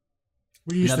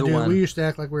used to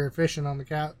act like we were fishing on the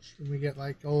couch, and we get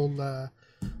like old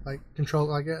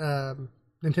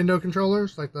Nintendo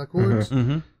controllers, like the cords.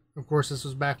 Of course, this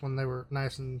was back when they were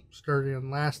nice and sturdy and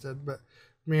lasted. But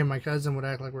me and my cousin would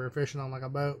act like we were fishing on like a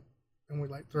boat, and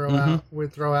we'd like throw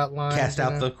out lines, cast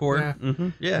out the cord.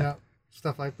 Yeah.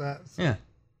 Stuff like that. So. Yeah.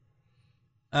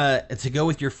 To go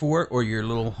with your fort or your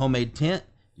little homemade tent,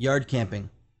 yard camping.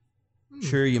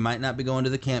 Sure, you might not be going to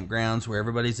the campgrounds where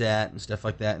everybody's at and stuff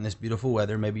like that in this beautiful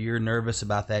weather. Maybe you're nervous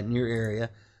about that in your area,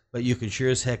 but you can sure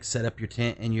as heck set up your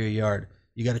tent in your yard.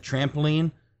 You got a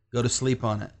trampoline, go to sleep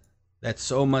on it. That's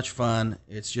so much fun.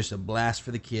 It's just a blast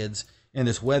for the kids. And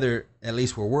this weather, at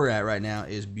least where we're at right now,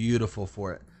 is beautiful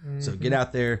for it. So get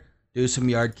out there, do some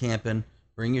yard camping,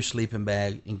 bring your sleeping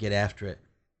bag, and get after it.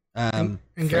 And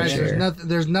guys,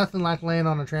 there's nothing like laying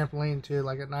on a trampoline too,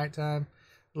 like at nighttime,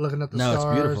 looking at the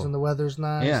stars and the weather's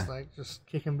nice, like just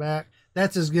kicking back.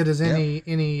 That's as good as any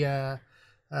what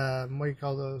do you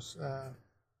call those?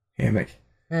 Hammock.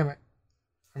 I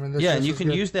mean, and you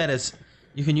can use that as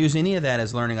any of that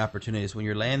as learning opportunities. When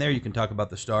you're laying there, you can talk about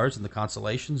the stars and the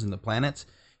constellations and the planets.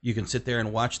 You can sit there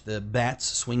and watch the bats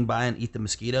swing by and eat the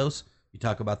mosquitoes. You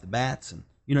talk about the bats, and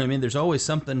you know what I mean. There's always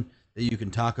something that you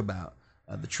can talk about.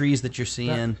 The trees that you're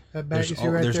seing.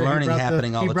 There's learning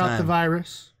happening all the time. He brought the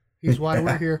virus. He's why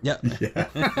we're here. Yep.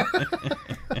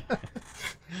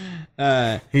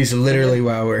 He's literally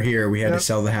why we're here. We had to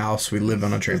sell the house. We live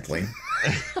on a trampoline.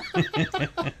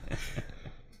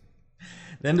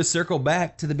 Then to circle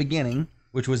back to the beginning,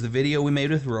 which was the video we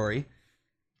made with Rory,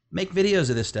 make videos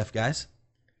of this stuff, guys.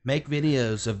 Make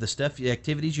videos of the stuff, the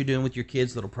activities you're doing with your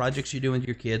kids, little projects you're doing with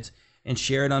your kids, and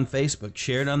share it on Facebook.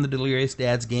 Share it on the Delirious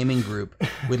Dads gaming group.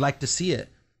 We'd like to see it.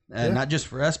 Not just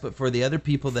for us, but for the other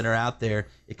people that are out there.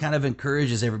 It kind of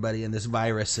encourages everybody in this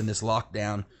virus and this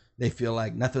lockdown. They feel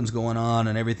like nothing's going on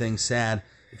and everything's sad.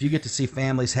 If you get to see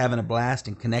families having a blast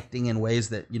and connecting in ways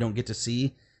that you don't get to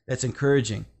see, that's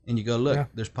encouraging. And you go, look,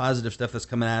 there's positive stuff that's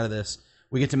coming out of this.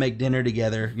 We get to make dinner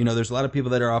together. You know, there's a lot of people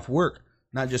that are off work,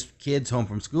 not just kids home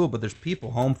from school, but there's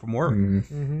people home from work.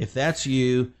 If that's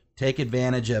you, take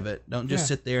advantage of it. Don't just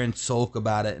sit there and sulk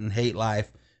about it and hate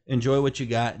life. Enjoy what you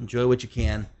got. Enjoy what you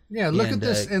can. Yeah, look at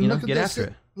this and look at get this. after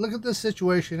it. Look at this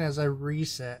situation as a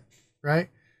reset, right?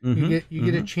 You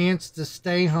get a chance to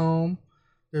stay home.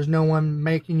 There's no one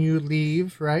making you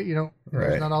leave, right? You don't.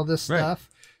 There's not all this stuff.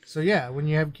 So yeah, when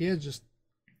you have kids, just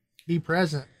be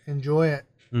present, enjoy it,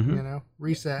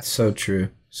 reset. So true.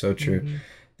 So true. Mm-hmm.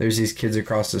 There's these kids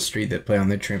across the street that play on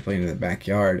their trampoline in the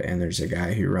backyard, and there's a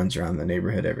guy who runs around the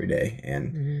neighborhood every day.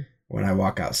 And when I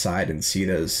walk outside and see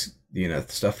those,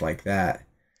 stuff like that,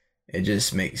 it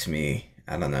just makes me,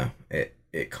 I don't know,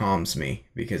 it calms me,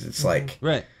 because it's like,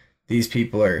 right. These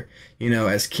people are,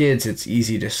 as kids, it's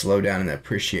easy to slow down and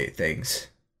appreciate things.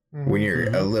 When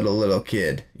you're a little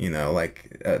kid,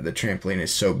 the trampoline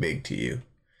is so big to you.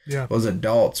 Yeah. Well, as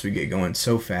adults, we get going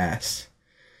so fast.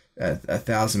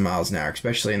 1,000 miles an hour,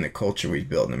 especially in the culture we've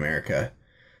built in America,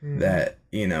 that,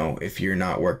 if you're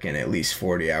not working at least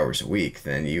 40 hours a week,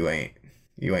 then you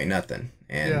ain't nothing.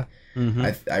 And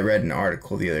I read an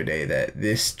article the other day that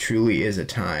this truly is a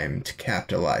time to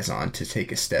capitalize on, to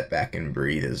take a step back and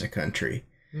breathe as a country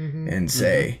and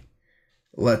say,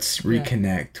 let's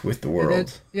reconnect with the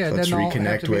world. Let's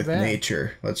reconnect with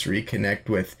nature. Let's reconnect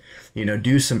with,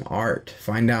 do some art.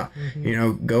 Find out,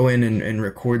 go in and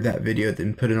record that video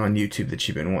and put it on YouTube that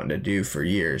you've been wanting to do for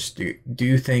years.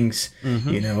 Do things,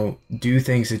 do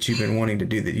things that you've been wanting to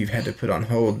do that you've had to put on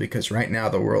hold, because right now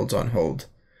the world's on hold.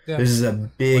 Yeah. This is a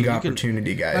big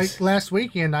opportunity, guys. Like last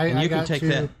weekend, I got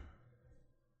to...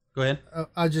 Go ahead.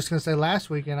 I was just going to say,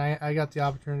 last weekend, I got the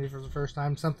opportunity for the first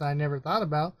time, something I never thought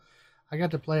about. I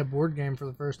got to play a board game for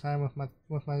the first time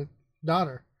with my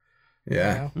daughter.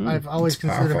 Yeah. I've always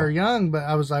considered her young, but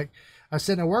I was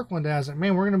sitting at work one day, I was like,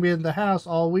 man, we're going to be in the house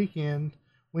all weekend.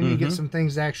 We need to get some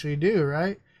things to actually do,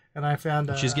 right? And I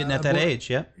found she's getting at that age,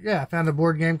 yeah. Yeah, I found a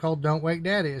board game called Don't Wake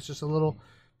Daddy. It's just a little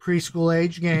preschool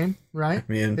age game, right?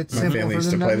 Me and my family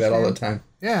used to play that all the time.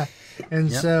 Yeah.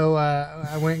 And so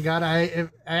I went and got I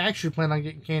actually planned on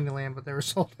getting Candyland, but they were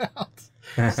sold out.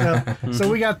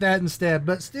 So we got that instead.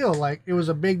 But still, it was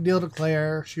a big deal to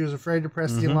Claire. She was afraid to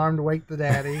press the alarm to wake the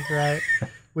daddy, right?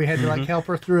 We had to help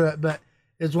her through it. But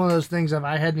it's one of those things of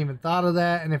I hadn't even thought of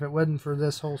that, and if it wasn't for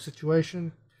this whole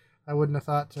situation, I wouldn't have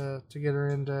thought to get her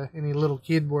into any little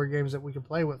kid board games that we could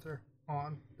play with her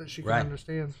on that she can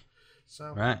understand.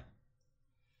 So right.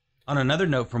 On another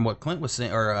note, from what Clint was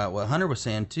saying, or what Hunter was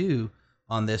saying too,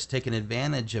 on this, taking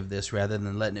advantage of this rather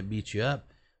than letting it beat you up.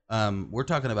 We're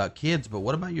talking about kids, but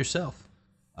what about yourself?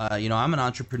 I'm an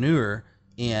entrepreneur,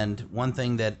 and one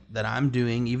thing that I'm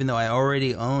doing, even though I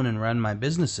already own and run my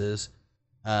businesses,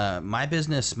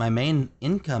 my main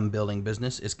income building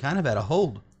business is kind of at a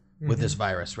hold with this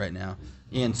virus right now.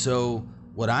 And so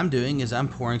what I'm doing is I'm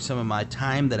pouring some of my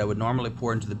time that I would normally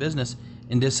pour into the business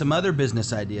into some other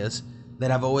business ideas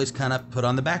that I've always kind of put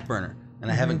on the back burner,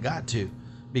 and I haven't got to,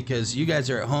 because you guys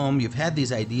are at home, you've had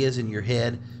these ideas in your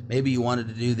head, maybe you wanted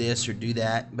to do this or do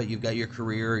that, but you've got your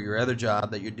career or your other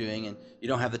job that you're doing, and you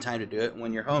don't have the time to do it.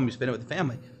 When you're home, you spend it with the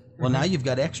family. Well, now you've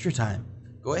got extra time.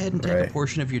 Go ahead and take a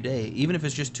portion of your day, even if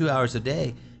it's just 2 hours a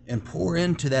day, and pour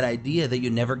into that idea that you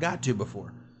never got to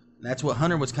before. And that's what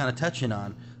Hunter was kind of touching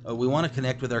on. We want to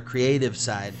connect with our creative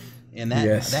side, and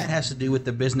that has to do with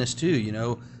the business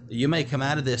too. You may come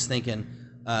out of this thinking,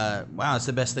 wow, it's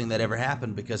the best thing that ever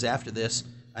happened, because after this,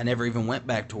 I never even went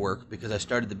back to work because I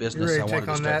started the business I wanted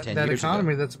to start 10 years ago. that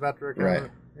economy that's about to recover.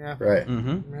 Right. Yeah. Right.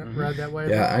 Ride that way.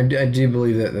 Yeah, I do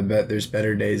believe that there's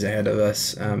better days ahead of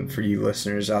us for you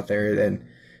listeners out there,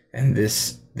 and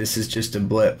this is just a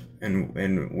blip,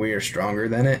 and we are stronger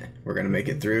than it. We're gonna make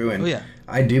it through, and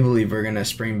I do believe we're gonna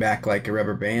spring back like a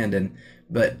rubber band.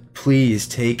 But please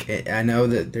take it. I know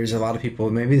that there's a lot of people,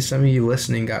 maybe some of you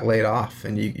listening got laid off,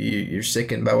 and you're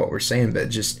sickened by what we're saying, but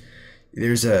just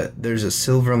there's a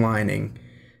silver lining,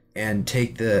 and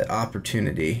take the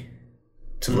opportunity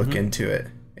to look into it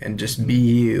and just be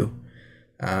you,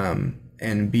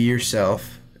 and be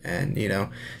yourself. And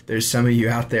there's some of you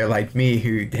out there like me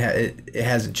who it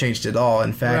hasn't changed at all.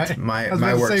 In fact,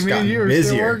 my work's gotten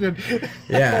busier.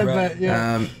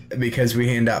 Yeah, because we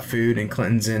hand out food, and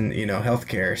Clinton's in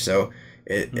healthcare, so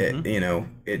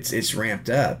it's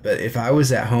ramped up. But if I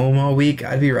was at home all week,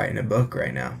 I'd be writing a book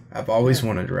right now. I've always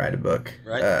wanted to write a book,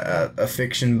 a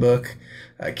fiction book,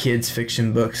 a kids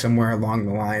fiction book, somewhere along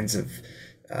the lines of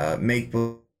make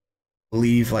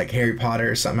believe, like Harry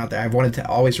Potter or something out there. I've wanted to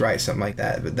always write something like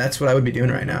that, but that's what I would be doing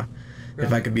right now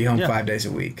if I could be home 5 days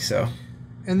a week. So,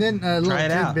 and then a little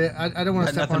tidbit. I don't want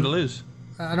to step nothing to lose.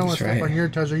 I don't want to step on your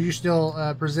toes. Are you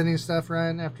still presenting stuff,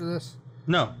 Ryan, after this?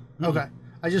 No. Okay.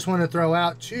 I just want to throw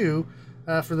out too,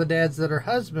 for the dads that are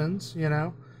husbands.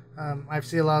 I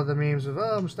see a lot of the memes of,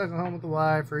 I'm stuck at home with the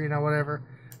wife, or whatever.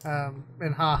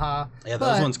 And haha. Yeah,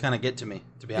 those ones kind of get to me,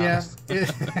 to be honest.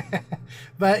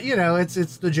 But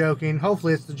it's the joking.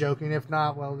 Hopefully, it's the joking. If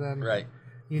not, well then,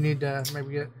 you need to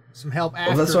maybe get some help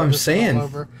after. Well, that's what I'm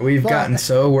saying. We've gotten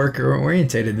so work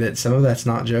orientated that some of that's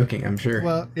not joking, I'm sure.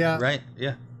 Well, yeah. Right.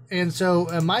 Yeah. And so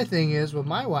my thing is with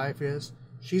my wife is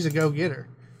she's a go-getter.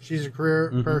 She's a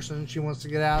career person. She wants to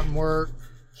get out and work.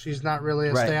 She's not really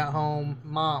a stay-at-home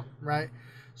mom, right?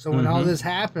 So when all this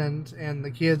happened and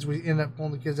the kids, we end up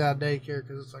pulling the kids out of daycare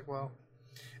because it's like, well,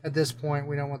 at this point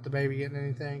we don't want the baby getting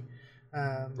anything,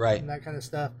 and that kind of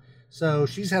stuff. So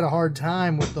she's had a hard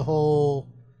time with the whole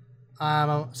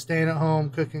staying at home,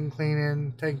 cooking,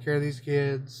 cleaning, taking care of these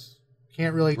kids.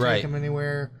 Can't really take them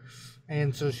anywhere.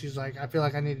 And so she's like, I feel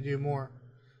like I need to do more.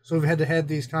 So we've had to have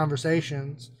these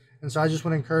conversations. And so I just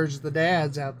want to encourage the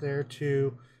dads out there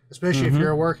to, especially if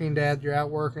you're a working dad, you're out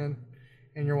working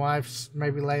and your wife's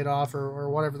maybe laid off or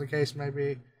whatever the case may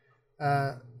be,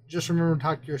 just remember to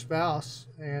talk to your spouse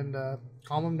and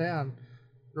calm them down.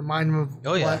 Remind them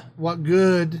of what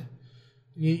good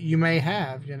you may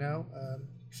have, you know.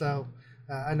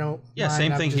 I know. Yeah,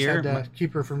 same thing here. Had to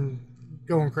keep her from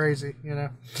going crazy, you know.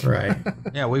 Right.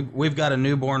 Yeah, we've got a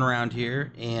newborn around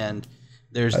here, and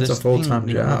there's That's this a full-time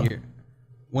thing, job.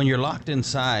 When you're locked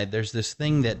inside, there's this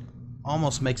thing that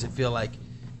almost makes it feel like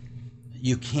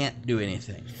you can't do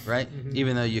anything, right?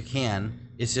 Even though you can,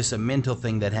 it's just a mental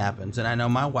thing that happens. And I know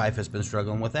my wife has been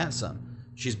struggling with that some.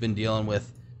 She's been dealing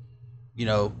with, you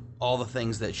know, all the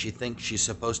things that she thinks she's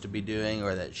supposed to be doing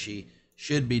or that she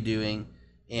should be doing,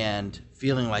 and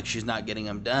feeling like she's not getting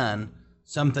them done.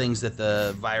 Some things that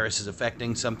the virus is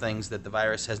affecting, some things that the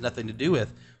virus has nothing to do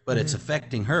with, but it's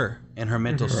affecting her and her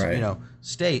mental, you know,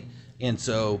 state. And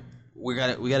so we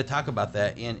got to talk about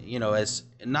that. And you know, I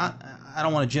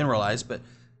don't want to generalize, but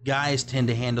guys tend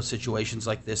to handle situations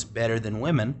like this better than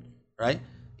women, right?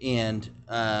 And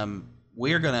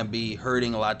we're going to be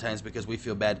hurting a lot of times because we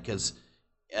feel bad because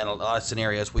in a lot of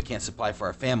scenarios we can't supply for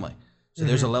our family. So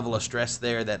there's a level of stress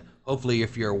there that hopefully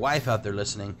if you're a wife out there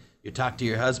listening, you talk to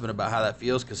your husband about how that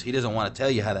feels because he doesn't want to tell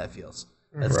you how that feels.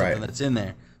 That's something that's in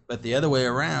there. But the other way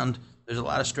around, there's a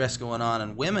lot of stress going on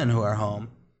in women who are home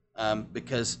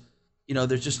because, you know,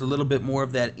 there's just a little bit more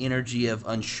of that energy of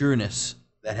unsureness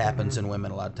that happens in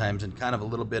women a lot of times, and kind of a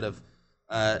little bit of,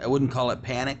 I wouldn't call it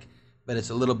panic, but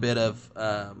it's a little bit of,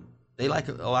 they like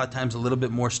a lot of times a little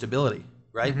bit more stability,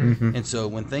 right? And so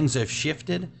when things have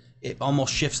shifted, it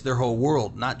almost shifts their whole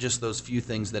world, not just those few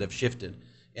things that have shifted.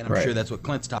 And I'm sure that's what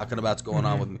Clint's talking about is going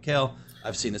on with Mikkel.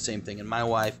 I've seen the same thing in my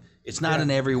wife. It's not in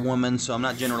every woman, so I'm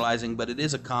not generalizing, but it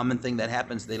is a common thing that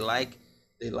happens. They like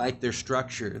their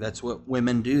structure. That's what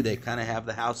women do. They kind of have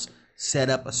the house set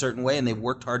up a certain way, and they've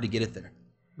worked hard to get it there.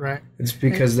 Right. It's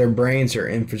because their brains are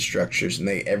infrastructures, and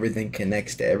everything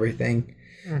connects to everything.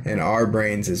 And our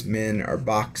brains as men are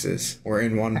boxes. We're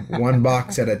in one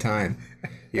box at a time.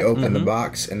 You open the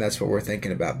box, and that's what we're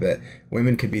thinking about. But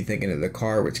women could be thinking of the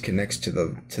car, which connects to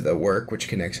the work, which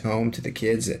connects home to the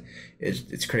kids.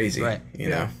 It's crazy, you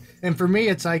know. And for me,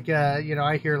 it's like you know,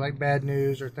 I hear like bad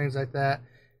news or things like that,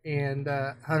 and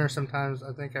Hunter sometimes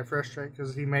I think I frustrate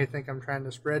because he may think I'm trying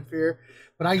to spread fear,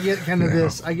 but I get kind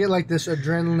of I get like this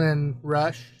adrenaline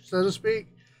rush, so to speak,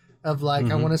 of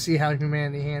like I want to see how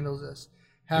humanity handles this.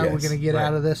 How are we going to get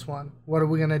out of this one? What are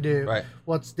we going to do?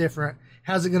 What's different?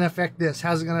 How's it going to affect this?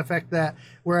 How's it going to affect that?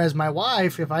 Whereas my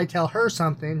wife, if I tell her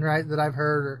something, right, that I've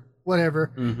heard or whatever,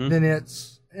 then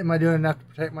it's, am I doing enough to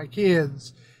protect my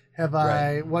kids?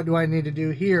 What do I need to do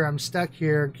here? I'm stuck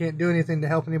here. Can't do anything to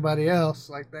help anybody else,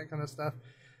 like that kind of stuff.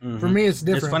 For me, it's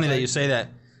different. It's funny that you say that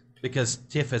because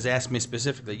Tiff has asked me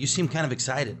specifically, you seem kind of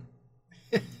excited.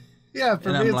 Yeah,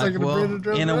 for me, it's like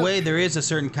in a way, there is a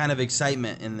certain kind of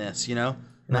excitement in this, you know?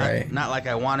 Not like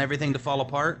I want everything to fall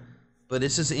apart, but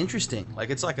this is interesting. Like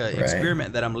it's like an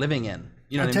experiment that I'm living in.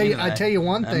 You know what I mean? I tell you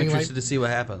one thing. I'm interested to see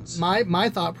what happens. My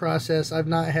thought process, I've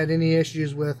not had any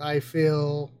issues with. I've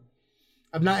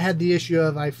not had the issue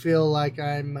of I feel like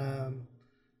I'm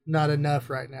not enough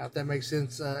right now. If that makes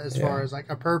sense, as far as like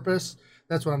a purpose,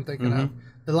 that's what I'm thinking of.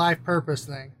 The life purpose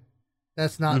thing.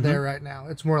 That's not there right now.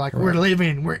 It's more like we're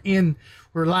living,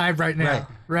 we're live right now,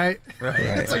 right?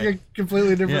 It's like a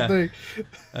completely different thing.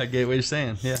 I get what you're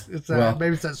saying. Yeah, it's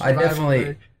maybe it's that survival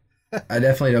thing. I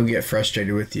definitely don't get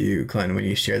frustrated with you, Clint, when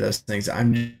you share those things.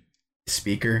 I'm just a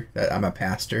speaker. I'm a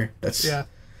pastor. That's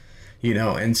you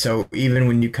know, and so even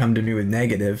when you come to me with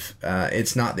negative,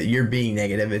 it's not that you're being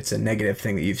negative. It's a negative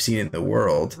thing that you've seen in the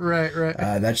world. Right.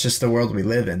 That's just the world we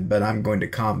live in. But I'm going to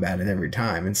combat it every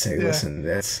time and say, listen,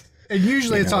 that's. And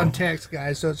usually it's on text,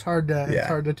 guys, so it's hard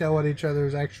to tell what each other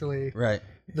is actually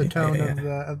the tone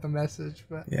of the message.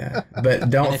 But but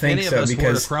don't think so,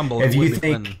 because if you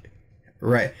think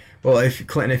well,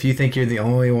 if you think you're the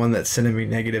only one that's sending me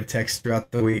negative texts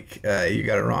throughout the week, you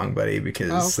got it wrong, buddy,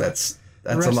 because that's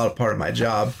a lot of part of my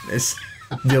job is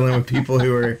dealing with people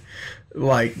who are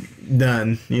like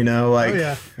done, you know,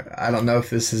 like I don't know if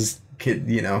this is kid,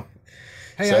 you know.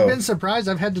 Hey, So, I've been surprised.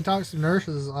 I've had to talk some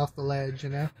nurses off the ledge, you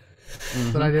know,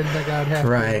 but I didn't think I'd have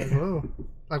right. to. Like, whoa.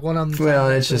 Like one of them. Well,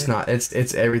 it's just not.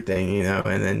 It's everything, you know,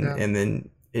 and then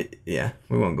yeah,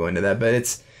 we won't go into that, but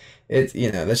it's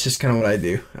you know, that's just kind of what I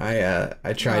do.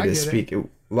 I try to speak.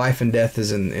 Life and death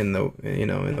is in the, you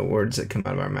know, in the words that come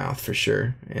out of our mouth for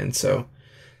sure, and so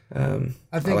I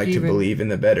like to believe in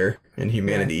the better in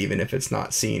humanity, even if it's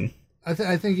not seen. I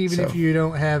think even if you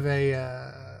don't have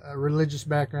a religious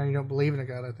background, you don't believe in a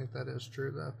God, I think that is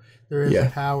true, though. There is a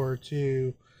power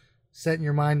to setting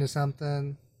your mind to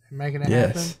something and making it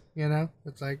happen. You know,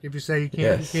 it's like if you say you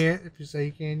can't, you can't. If you say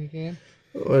you can, you can.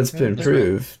 Well, it's been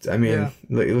proved. I mean,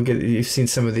 look at, you've seen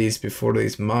some of these before,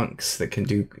 these monks that can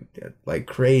do like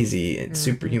crazy and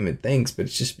superhuman things, but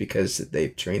it's just because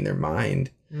they've trained their mind,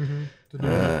 you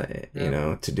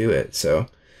know, to do it. So,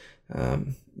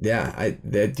 I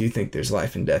do think there's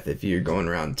life and death. If you're going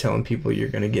around telling people you're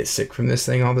going to get sick from this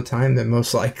thing all the time, then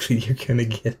most likely you're going to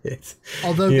get it.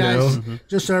 Although, guys,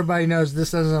 just so everybody knows,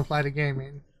 this doesn't apply to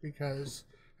gaming, because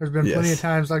there's been plenty of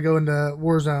times I go into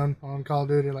Warzone on Call of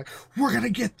Duty, like, we're going to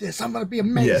get this. I'm going to be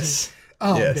amazing. Yes.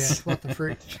 Oh, death. What the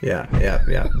freak? Yeah.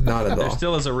 Not at all. There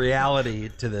still is a reality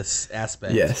to this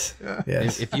aspect. Yes.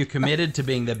 If you committed to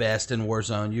being the best in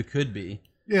Warzone, you could be.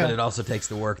 Yeah. But it also takes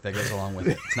the work that goes along with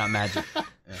it. It's not magic.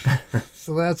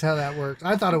 So that's how that works.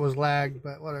 I thought it was lag,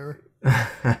 but whatever.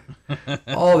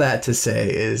 All that to say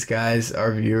is, guys,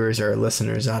 our viewers, our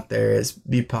listeners out there, is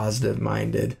be positive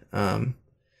minded.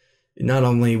 Not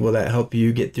only will that help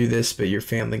you get through this, but your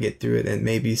family get through it, and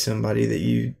maybe somebody that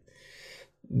you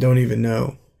don't even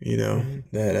know, you know,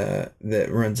 that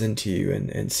runs into you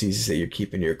and sees that you're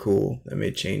keeping your cool. That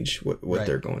may change what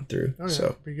they're going through. Oh, yeah,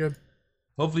 so be good.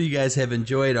 Hopefully you guys have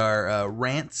enjoyed our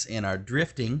rants and our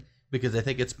drifting, because I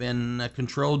think it's been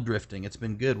controlled drifting. It's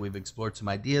been good. We've explored some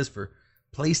ideas for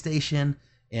PlayStation,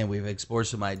 and we've explored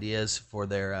some ideas for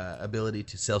their ability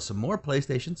to sell some more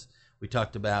PlayStations. We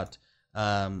talked about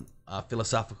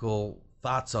philosophical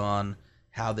thoughts on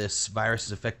how this virus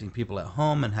is affecting people at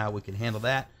home and how we can handle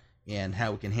that, and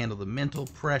how we can handle the mental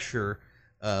pressure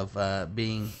of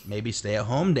being maybe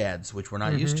stay-at-home dads, which we're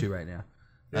not used to right now.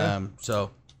 Yeah.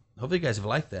 So hopefully you guys have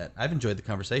liked that. I've enjoyed the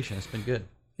conversation. It's been good.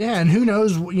 Yeah, and who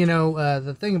knows, you know,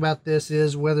 the thing about this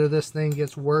is whether this thing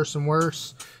gets worse and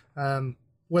worse,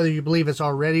 whether you believe it's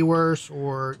already worse,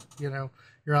 or, you know,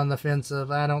 you're on the fence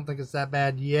of, I don't think it's that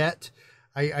bad yet.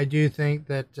 I do think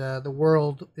that the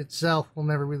world itself will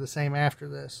never be the same after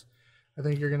this. I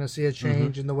think you're going to see a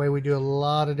change in the way we do a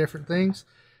lot of different things.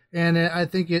 And I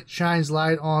think it shines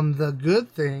light on the good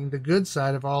thing, the good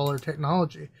side of all our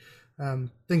technology.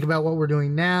 Think about what we're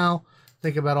doing now.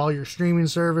 Think about all your streaming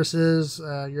services.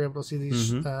 You're able to see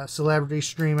these celebrities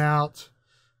stream out.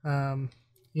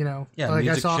 You know, like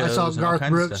I saw Garth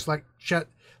Brooks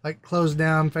close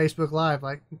down Facebook Live,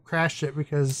 like crashed it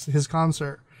because his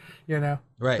concert, you know,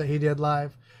 that he did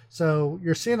live. So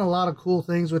you're seeing a lot of cool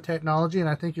things with technology, and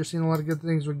I think you're seeing a lot of good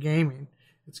things with gaming.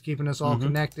 It's keeping us all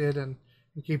connected and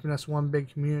keeping us one big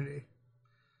community.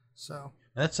 So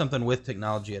that's something with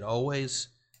technology. It always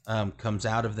comes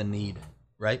out of the need,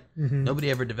 right? Nobody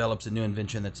ever develops a new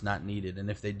invention that's not needed, and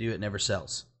if they do, it never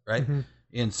sells, right?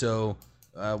 And so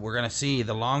we're going to see,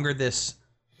 the longer this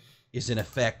is in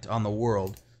effect on the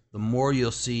world, the more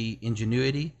you'll see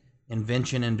ingenuity,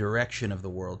 invention, and direction of the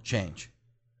world change.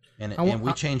 And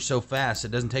we change so fast,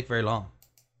 it doesn't take very long.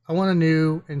 I want a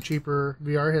new and cheaper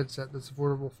VR headset that's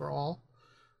affordable for all.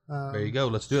 There you go.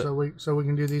 Let's do it. So we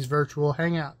can do these virtual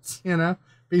hangouts, you know?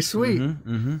 Be sweet.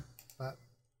 But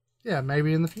yeah,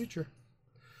 maybe in the future.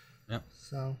 Yep.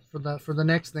 So for the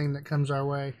next thing that comes our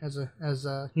way as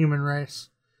a human race.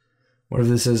 What if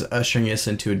this is ushering us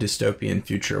into a dystopian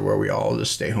future where we all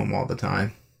just stay home all the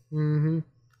time?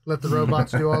 Let the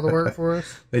robots do all the work for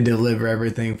us. They deliver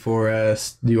everything for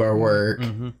us, do our work.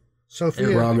 Sophia,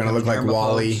 we're all going to look like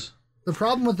Wall-E. The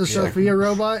problem with the Sophia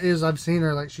robot is I've seen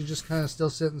her, like, she's just kind of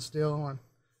still sitting still, and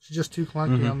she's just too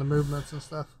clunky on the movements and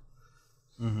stuff.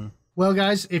 Well,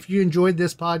 guys, if you enjoyed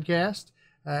this podcast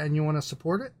and you want to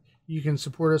support it, you can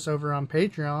support us over on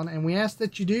Patreon, and we ask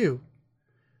that you do.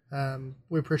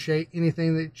 We appreciate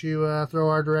anything that you throw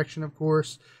our direction, of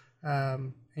course,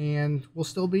 and we'll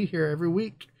still be here every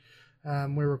week.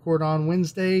 We record on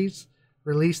Wednesdays,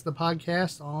 release the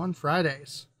podcast on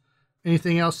Fridays.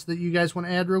 Anything else that you guys want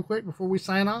to add real quick before we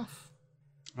sign off?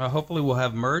 Hopefully we'll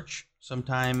have merch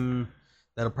sometime.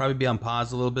 That'll probably be on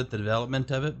pause a little bit, the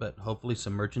development of it, but hopefully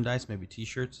some merchandise, maybe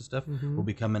t-shirts and stuff, will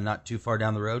be coming not too far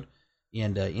down the road.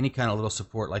 And any kind of little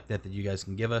support like that you guys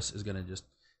can give us is going to just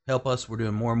help us. We're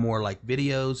doing more and more like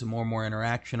videos and more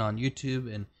interaction on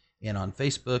YouTube and on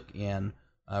Facebook, and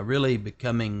really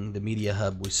becoming the media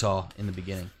hub we saw in the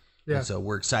beginning. Yeah. And so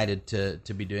we're excited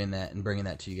to be doing that and bringing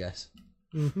that to you guys.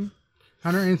 Mm-hmm.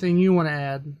 Hunter, anything you want to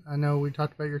add? I know we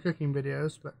talked about your cooking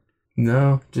videos, but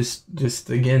no, just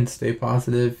again, stay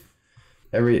positive.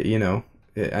 I know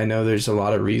there's a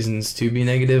lot of reasons to be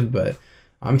negative, but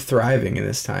I'm thriving in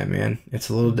this time, man. It's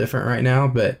a little different right now,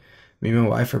 but me and my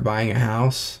wife are buying a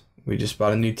house. We just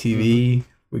bought a new TV. Mm-hmm.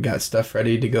 We got stuff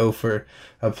ready to go for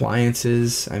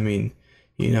appliances. I mean,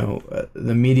 the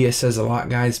media says a lot,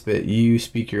 guys, but you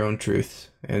speak your own truth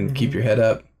and keep your head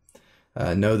up.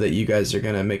 Know that you guys are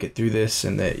going to make it through this,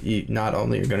 and that you not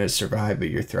only are going to survive, but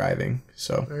you're thriving.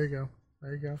 So there you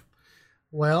go.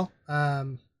 Well,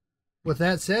 with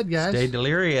that said, guys, stay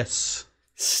delirious,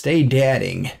 stay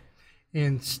dadding,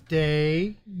 and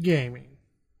stay gaming.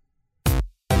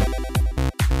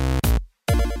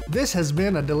 This has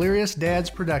been a Delirious Dads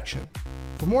production.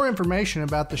 For more information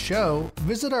about the show,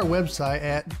 visit our website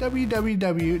at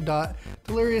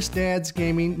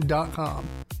www.deliriousdadsgaming.com.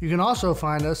 You can also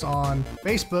find us on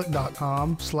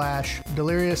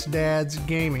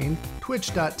facebook.com/deliriousdadsgaming,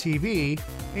 twitch.tv,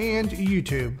 and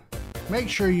YouTube. Make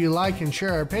sure you like and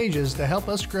share our pages to help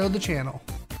us grow the channel.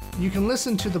 You can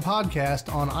listen to the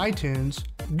podcast on iTunes,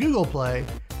 Google Play,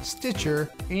 Stitcher,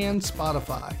 and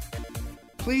Spotify.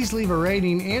 Please leave a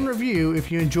rating and review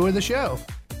if you enjoy the show.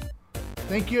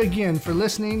 Thank you again for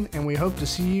listening, and we hope to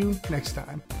see you next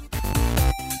time.